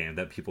card game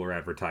that people were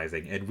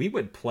advertising, and we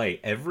would play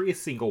every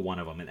single one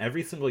of them. And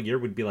every single year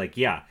we'd be like,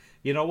 yeah,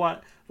 you know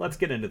what? Let's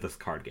get into this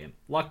card game.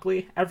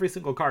 Luckily, every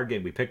single card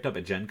game we picked up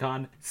at Gen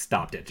Con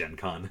stopped at Gen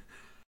Con.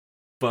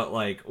 But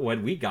like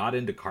when we got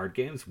into card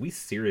games, we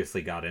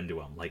seriously got into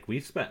them. Like we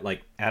spent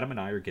like Adam and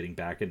I are getting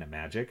back into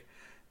Magic.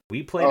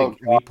 We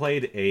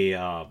played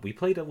a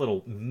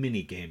little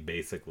mini game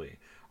basically.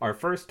 Our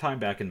first time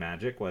back in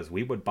Magic was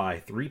we would buy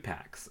 3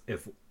 packs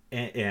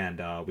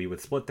and we would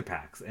split the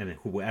packs, and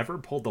whoever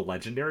pulled the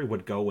legendary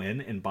would go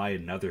in and buy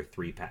another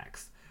 3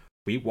 packs.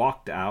 We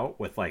walked out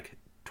with like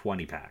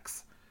 20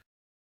 packs,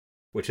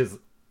 which is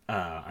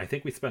I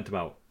think we spent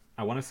about,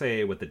 I want to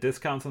say with the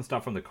discounts and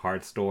stuff from the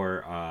card store,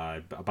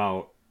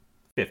 about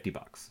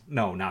 $50.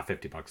 No, not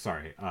 $50.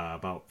 Sorry,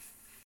 about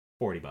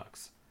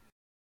 $40.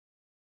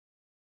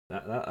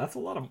 That's a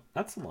lot of.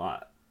 That's a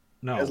lot.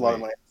 No, That's a lot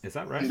of money. Is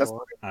that right?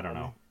 I don't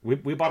know. We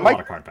bought a lot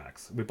of card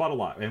packs. We bought a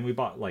lot, and we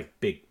bought like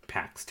big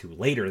packs too.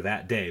 Later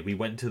that day, we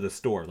went to the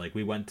store. Like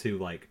we went to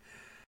the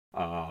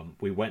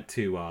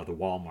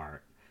Walmart,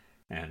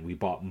 and we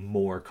bought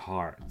more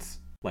cards,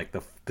 like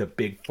the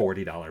big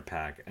 $40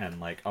 pack, and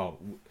like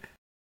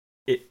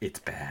it's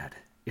bad.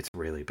 It's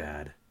really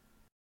bad.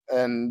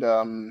 And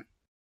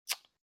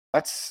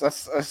that's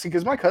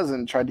because my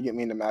cousin tried to get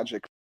me into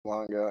Magic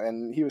long ago,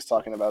 and he was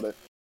talking about it.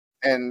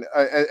 And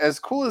as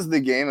cool as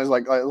the game is,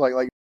 like,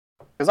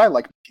 because I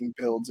like making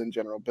builds in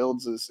general.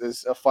 Builds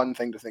is a fun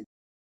thing to think.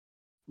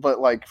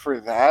 But like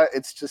for that,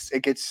 it's just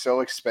it gets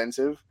so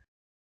expensive,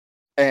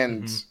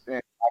 and,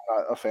 and I'm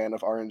not a fan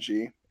of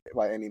RNG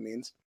by any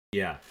means.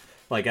 Yeah,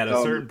 like at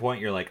a certain point,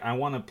 you're like, I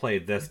want to play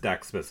this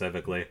deck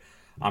specifically.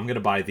 I'm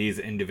gonna buy these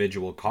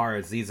individual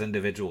cards. These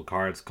individual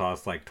cards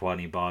cost like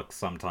 $20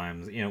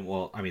 sometimes. You know,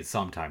 well, I mean,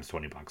 sometimes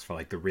 $20 for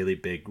like the really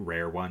big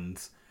rare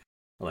ones,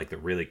 or like the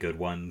really good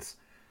ones.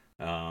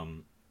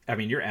 I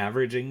mean, you're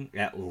averaging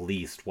at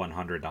least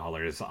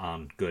 $100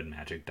 on good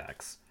Magic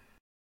decks.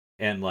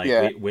 And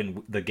like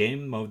when the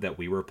game mode that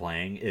we were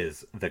playing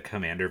is the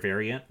Commander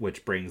variant,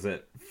 which brings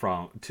it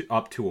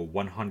up to a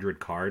 100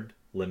 card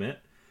limit,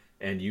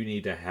 and you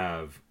need to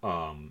have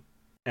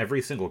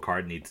every single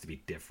card needs to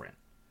be different.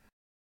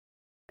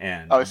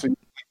 And so you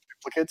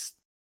duplicates?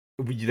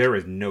 There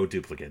is no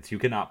duplicates. You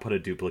cannot put a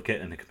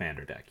duplicate in a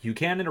Commander deck. You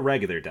can in a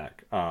regular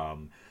deck.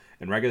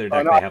 In regular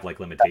deck, they have like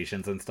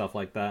limitations and stuff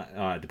like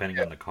that, depending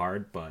on the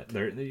card, but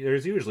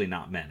there's usually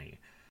not many.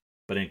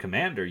 But in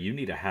Commander, you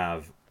need to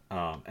have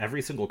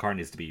every single card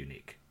needs to be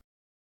unique,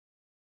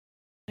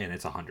 and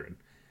it's 100,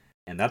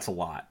 and that's a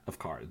lot of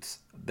cards.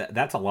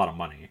 That's a lot of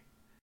money,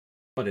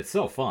 but it's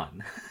so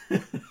fun.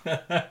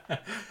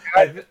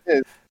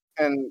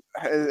 And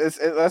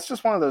that's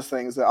just one of those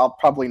things that I'll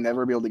probably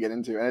never be able to get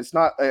into, and it's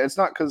not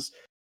because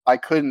I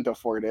couldn't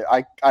afford it.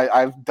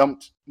 I've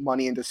dumped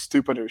money into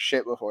stupider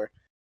shit before.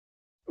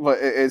 But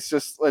it's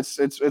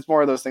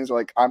more of those things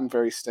where like I'm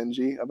very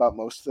stingy about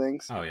most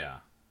things. Oh yeah,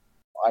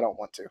 I don't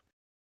want to.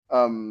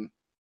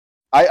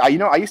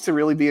 I used to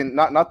really be in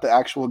not the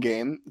actual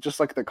game,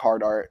 just like the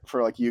card art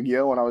for like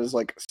Yu-Gi-Oh when I was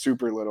like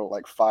super little,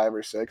 like 5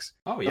 or 6.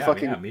 Oh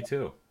yeah, me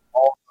too.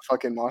 All the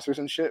fucking monsters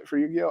and shit for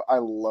Yu-Gi-Oh, I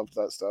loved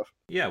that stuff.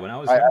 Yeah, when I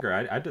was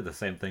younger, I did the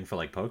same thing for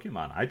like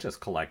Pokemon. I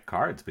just collect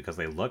cards because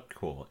they look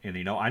cool, and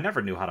I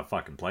never knew how to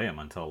fucking play them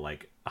until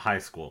like high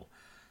school.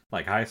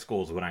 Like, high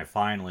school is when I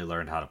finally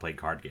learned how to play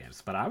card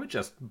games. But I would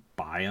just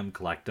buy them,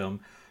 collect them,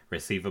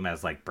 receive them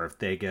as, like,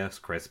 birthday gifts,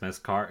 Christmas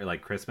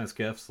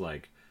gifts,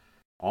 like,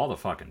 all the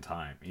fucking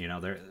time.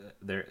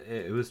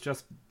 It was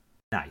just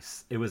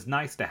nice. It was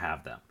nice to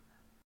have them.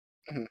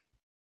 Mm-hmm.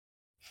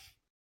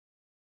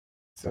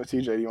 So,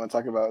 TJ, you want to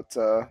talk about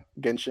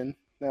Genshin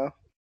now?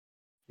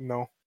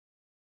 No.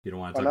 You don't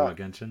want to talk about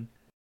Genshin?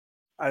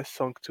 I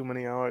sunk too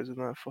many hours in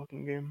that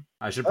fucking game.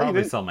 I should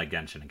probably sell my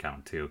Genshin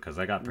account too, because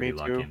I got pretty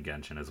lucky in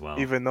Genshin as well.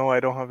 Even though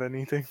I don't have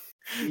anything.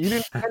 You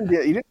didn't spend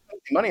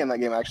money on that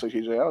game, actually,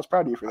 TJ. I was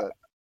proud of you for that.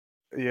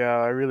 Yeah,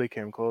 I really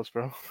came close,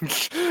 bro.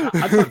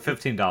 I put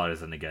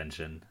 $15 into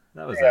Genshin.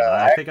 That was it.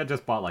 I think I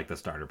just bought like the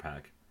starter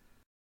pack.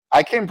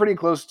 I came pretty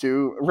close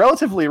too,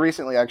 relatively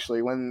recently,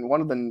 actually, when one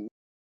of the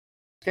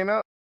came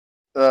out.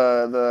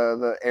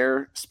 The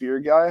air spear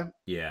guy.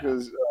 Yeah.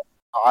 Because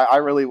I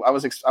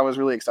was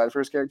really excited for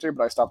his character,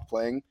 but I stopped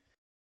playing,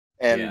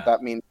 and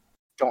that means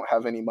I don't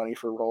have any money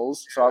for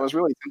rolls. So I was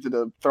really tempted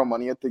to throw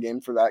money at the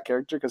game for that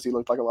character because he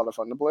looked like a lot of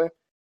fun to play.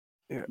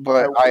 Yeah,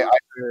 but I'm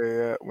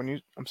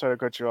sorry to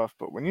cut you off,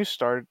 but when you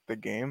start the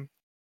game,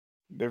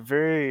 their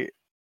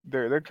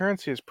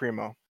currency is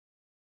Primo.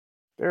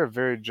 They're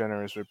very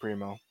generous with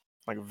Primo,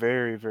 like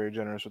very, very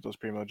generous with those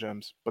Primo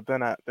gems. But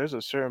then there's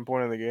a certain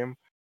point in the game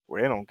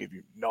where they don't give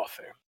you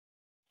nothing.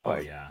 Oh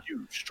yeah,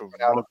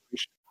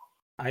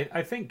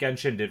 I think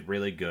Genshin did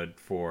really good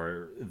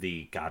for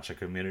the gacha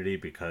community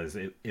because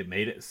it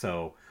made it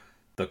so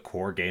the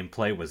core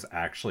gameplay was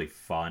actually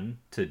fun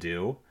to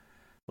do.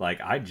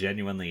 Like, I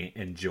genuinely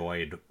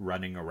enjoyed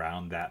running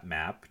around that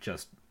map,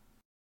 just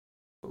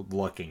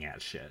looking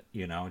at shit,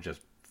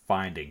 just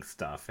finding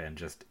stuff and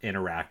just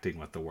interacting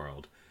with the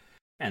world.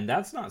 And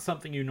that's not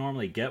something you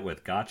normally get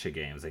with gacha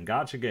games. In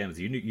gacha games,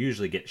 you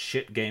usually get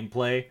shit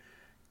gameplay,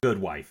 good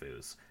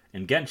waifus.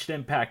 In Genshin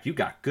Impact, you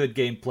got good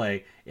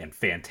gameplay and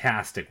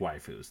fantastic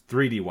waifus.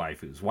 3D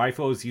waifus.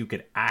 Waifus you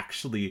could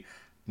actually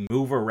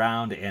move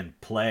around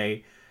and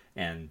play.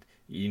 And,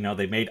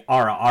 they made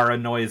ara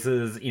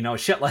noises,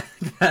 shit like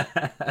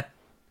that.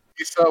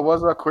 Lisa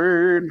was a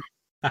queen.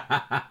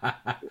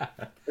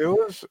 It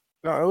was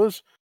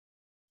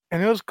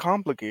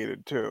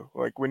complicated too.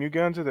 Like, when you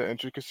get into the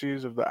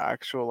intricacies of the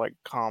actual, like,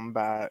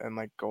 combat and,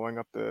 like, going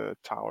up the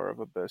Tower of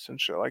Abyss and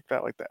shit like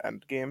that, like the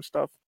end game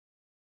stuff,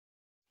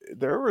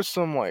 there were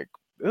some, like,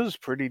 it was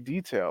pretty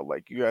detailed.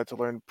 Like you had to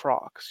learn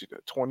procs,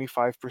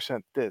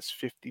 25% this,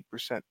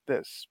 50%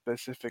 this,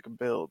 specific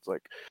builds.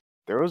 Like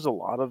there was a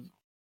lot of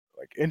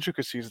like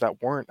intricacies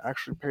that weren't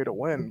actually pay to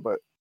win. But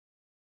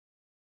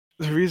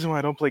the reason why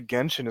I don't play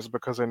Genshin is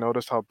because I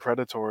noticed how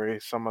predatory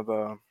some of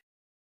the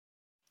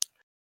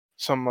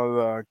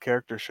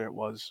character shit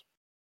was.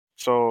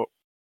 So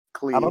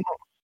Klee. I don't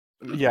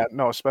know. Yeah,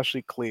 no,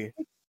 especially Klee.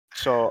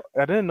 So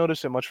I didn't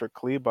notice it much for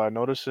Klee, but I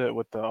noticed it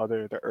with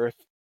the Earth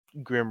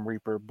Grim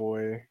Reaper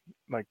boy,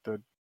 like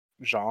the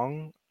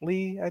Zhong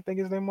Li, I think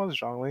his name was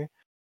Zhong Li.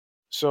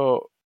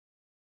 So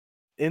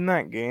in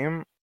that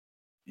game,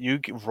 you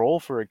roll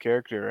for a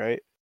character, right?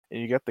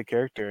 And you get the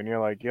character, and you're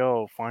like,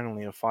 "Yo,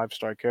 finally a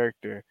 5-star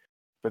character."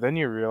 But then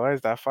you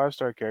realize that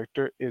 5-star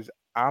character is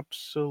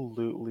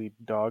absolutely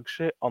dog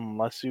shit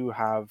unless you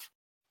have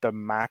the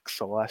max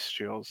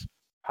Celestials.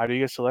 How do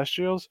you get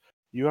Celestials?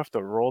 You have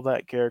to roll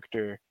that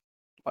character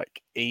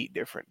like 8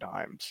 different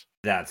times.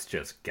 That's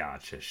just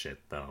gacha shit,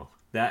 though.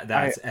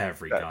 That's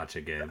every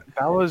gacha game.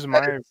 That was my.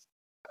 That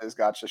is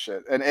gacha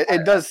shit, and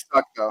it does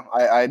suck though.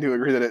 I do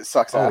agree that it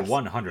sucks.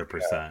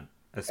 100%.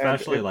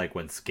 Especially like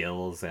when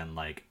skills and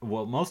like,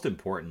 well, most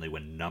importantly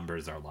when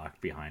numbers are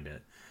locked behind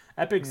it.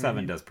 Epic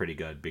 7 does pretty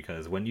good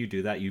because when you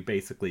do that, you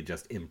basically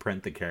just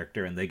imprint the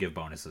character and they give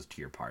bonuses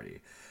to your party.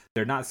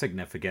 They're not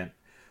significant.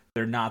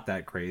 They're not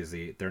that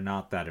crazy. They're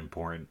not that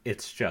important.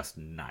 It's just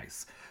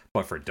nice.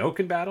 But for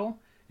Dokkan Battle,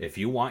 if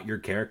you want your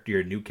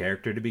new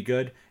character to be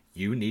good,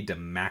 you need to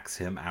max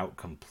him out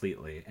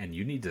completely, and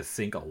you need to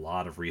sink a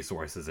lot of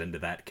resources into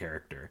that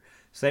character.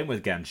 Same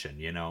with Genshin,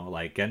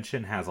 like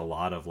Genshin has a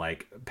lot of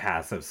like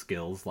passive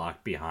skills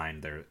locked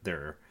behind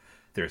their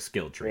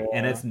skill tree,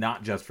 and it's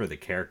not just for the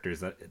characters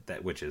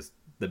that which is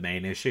the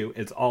main issue.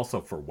 It's also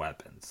for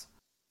weapons.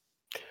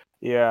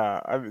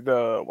 Yeah,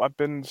 the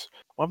weapons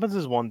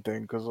is one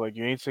thing because like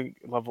you need to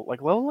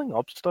leveling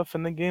up stuff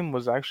in the game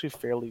was actually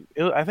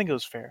I think it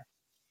was fair,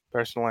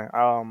 personally.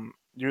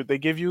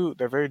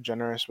 They're very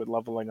generous with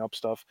leveling up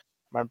stuff.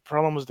 My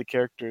problem was the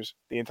characters.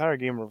 The entire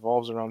game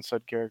revolves around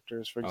said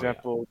characters. For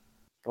example,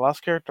 the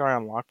last character I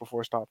unlocked before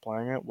I stopped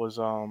playing it was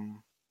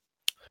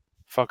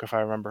fuck if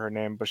I remember her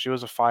name, but she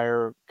was a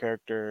fire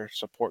character,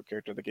 support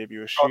character that gave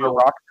you a shield. The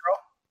Rock Girl?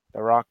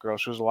 The Rock Girl.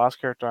 She was the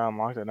last character I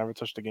unlocked. I never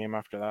touched the game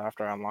after that,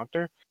 after I unlocked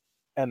her.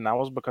 And that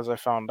was because I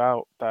found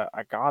out that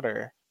I got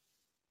her,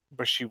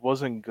 but she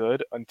wasn't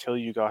good until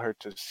you got her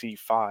to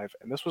C5.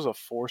 And this was a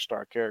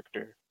 4-star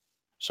character.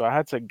 So I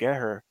had to get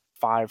her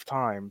 5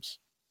 times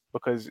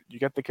because you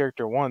get the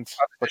character once.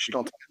 5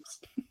 additional times.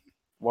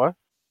 What?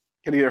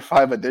 You get her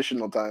 5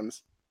 additional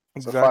times.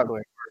 Exactly. So 5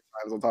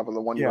 times on top of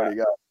the one you already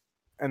got.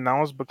 And that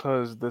was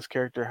because this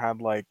character had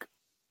like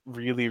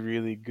really,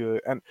 really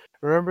good. And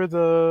remember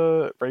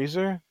the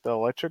Razor, the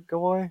electric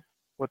boy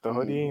with the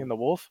hoodie and the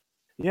wolf?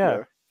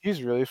 Yeah,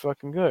 he's really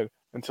fucking good.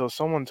 Until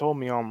someone told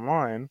me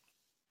online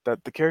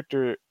that the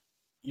character,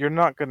 you're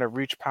not going to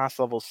reach past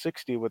level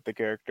 60 with the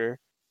character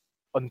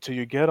until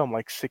you get him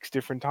like 6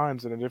 different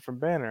times in a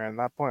different banner. And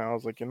at that point, I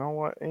was like, you know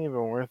what? Ain't even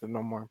worth it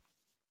no more.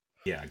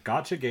 Yeah,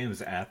 gacha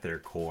games at their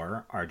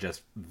core are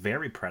just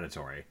very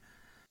predatory.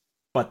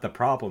 But the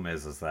problem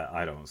is that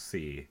I don't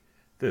see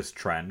this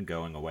trend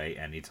going away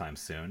anytime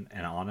soon.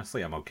 And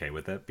honestly, I'm okay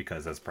with it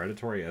because as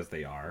predatory as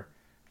they are,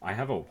 I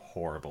have a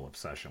horrible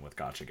obsession with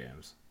gacha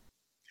games.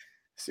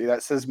 See,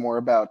 that says more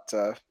about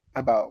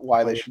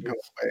why they should go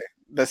away.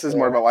 This is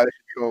more about why they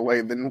should go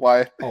away than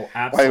why. Oh,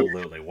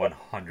 absolutely,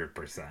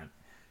 100%.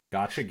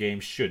 Gacha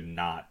games should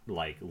not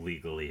like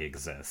legally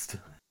exist.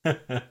 It's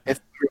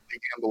really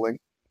gambling.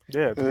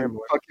 Yeah, it's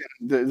gambling.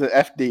 The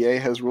FDA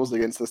has rules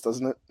against this,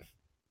 doesn't it?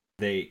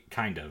 They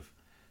kind of.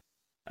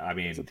 I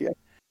mean,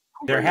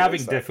 they're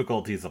having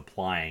difficulties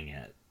applying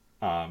it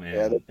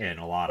in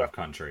a lot of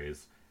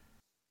countries.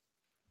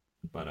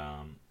 But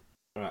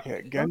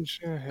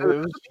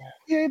Genshin.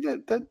 Yeah,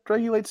 that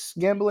regulates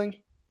gambling.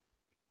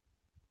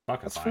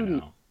 Fuck if I know. I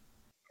don't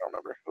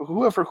remember.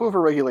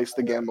 Whoever regulates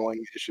the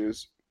gambling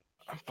issues.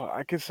 But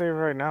I could say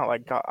right now,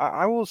 like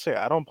I will say,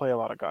 I don't play a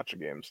lot of gacha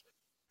games.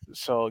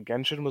 So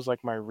Genshin was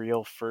like my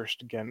real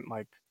first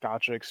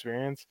gacha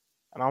experience.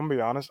 And I'm gonna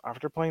be honest,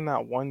 after playing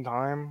that one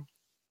time,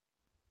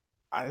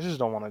 I just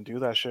don't want to do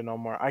that shit no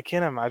more. I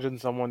can't imagine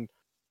someone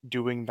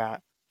doing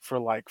that for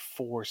like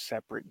 4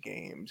 separate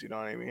games. You know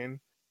what I mean?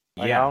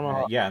 Like, yeah, I don't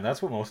know yeah,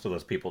 that's what most of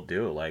those people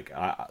do. Like,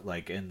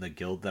 like in the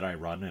guild that I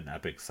run in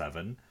Epic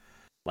 7,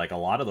 like a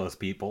lot of those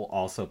people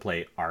also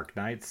play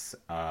Arknights,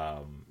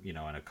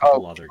 and a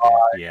couple other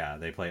games. Yeah,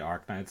 they play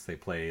Arknights. They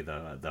play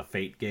the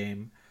Fate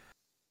game.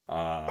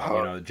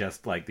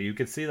 Just like you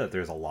can see that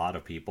there's a lot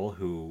of people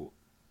who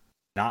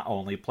not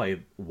only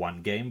play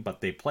one game,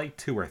 but they play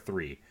 2 or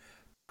 3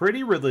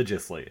 pretty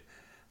religiously.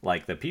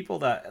 Like the people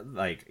that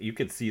like you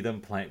could see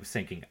them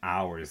sinking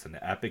hours in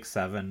Epic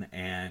 7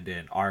 and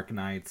in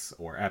Arknights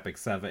or Epic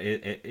 7.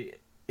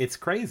 It's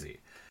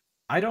crazy.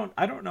 I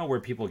don't know where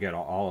people get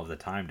all of the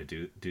time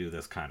to do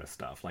this kind of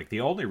stuff. Like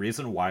the only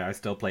reason why I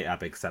still play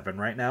Epic 7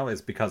 right now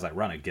is because I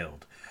run a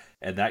guild.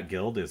 and that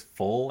guild is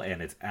full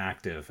and it's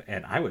active,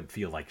 and I would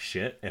feel like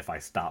shit if I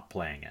stopped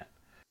playing it.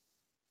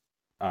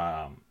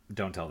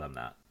 Don't tell them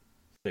that.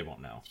 They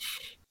won't know.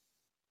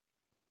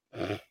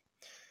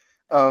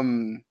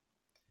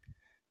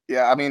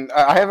 Yeah, I mean,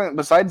 I haven't.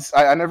 Besides,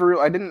 I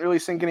didn't really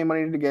sink any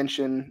money into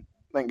Genshin.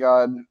 Thank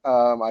God.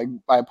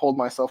 I pulled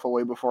myself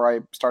away before I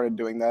started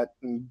doing that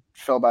and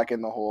fell back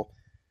in the hole.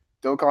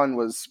 Dokkan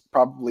was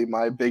probably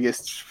my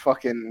biggest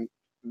fucking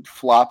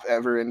flop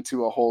ever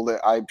into a hole that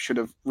I should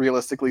have,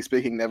 realistically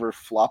speaking, never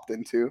flopped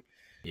into.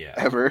 Yeah.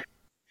 Ever.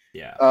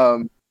 Yeah.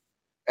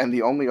 And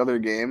the only other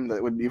game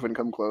that would even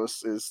come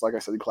close is, like I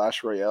said,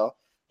 Clash Royale.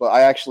 But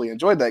I actually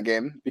enjoyed that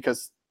game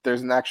because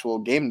there's an actual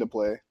game to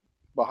play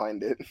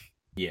behind it.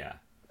 Yeah.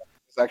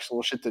 There's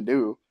actual shit to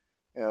do.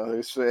 You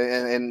know,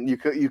 and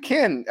you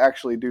can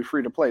actually do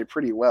free to play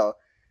pretty well.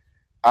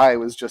 I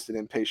was just an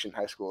impatient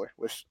high schooler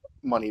with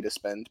money to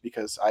spend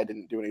because I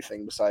didn't do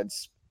anything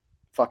besides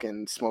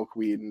fucking smoke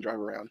weed and drive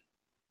around.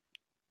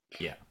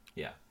 Yeah.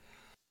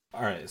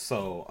 All right,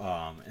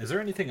 so is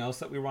there anything else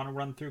that we want to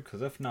run through?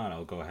 Because if not,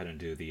 I'll go ahead and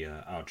do the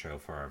outro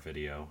for our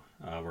video.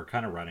 We're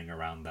kind of running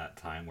around that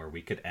time where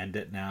we could end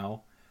it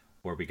now,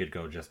 or we could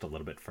go just a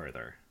little bit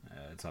further.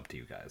 It's up to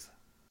you guys.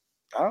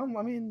 I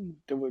mean,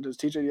 does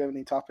TJ, do you have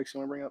any topics you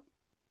want to bring up?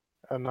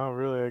 Not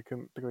really. I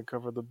think I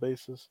covered the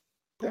bases.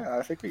 Yeah,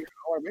 I think we covered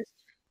all our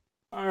bases.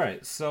 All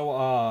right,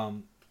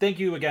 so thank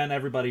you again,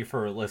 everybody,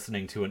 for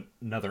listening to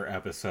another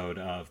episode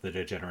of the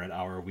Degenerate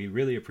Hour. We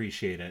really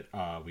appreciate it.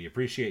 We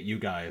appreciate you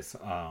guys.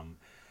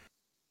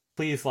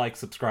 Please like,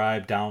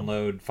 subscribe,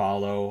 download,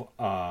 follow.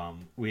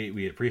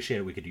 We appreciate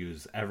it. We could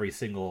use every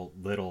single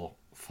little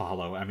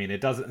follow. I mean,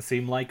 it doesn't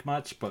seem like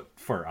much, but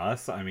for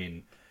us, I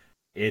mean,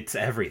 it's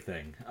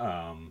everything.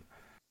 I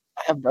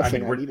have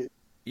nothing. I need it.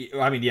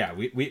 I mean, yeah,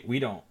 we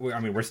don't. I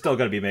mean, we're still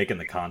going to be making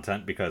the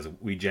content because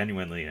we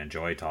genuinely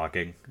enjoy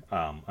talking.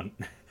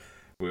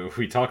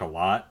 We talk a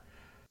lot,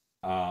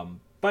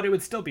 but it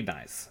would still be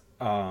nice.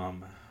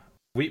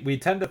 We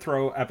tend to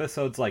throw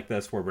episodes like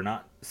this where we're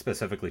not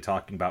specifically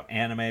talking about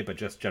anime, but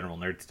just general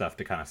nerd stuff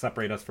to kind of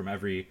separate us from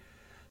every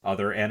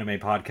other anime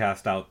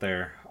podcast out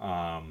there.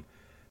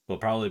 We'll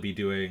probably be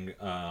doing.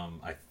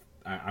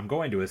 I'm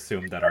going to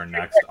assume that our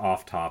next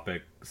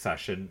off-topic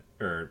session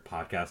or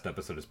podcast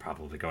episode is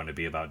probably going to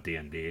be about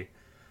D&D.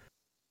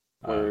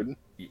 Word.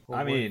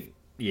 I mean,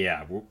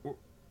 yeah.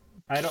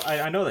 I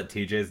know that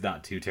TJ's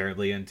not too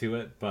terribly into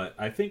it, but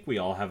I think we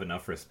all have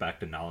enough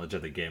respect and knowledge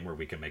of the game where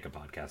we can make a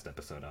podcast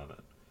episode of it.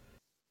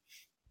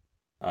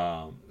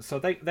 So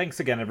thanks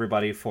again,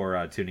 everybody,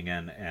 for tuning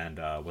in, and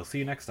we'll see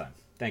you next time.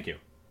 Thank you.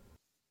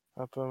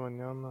 Hasta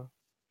mañana.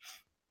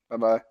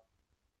 Bye-bye.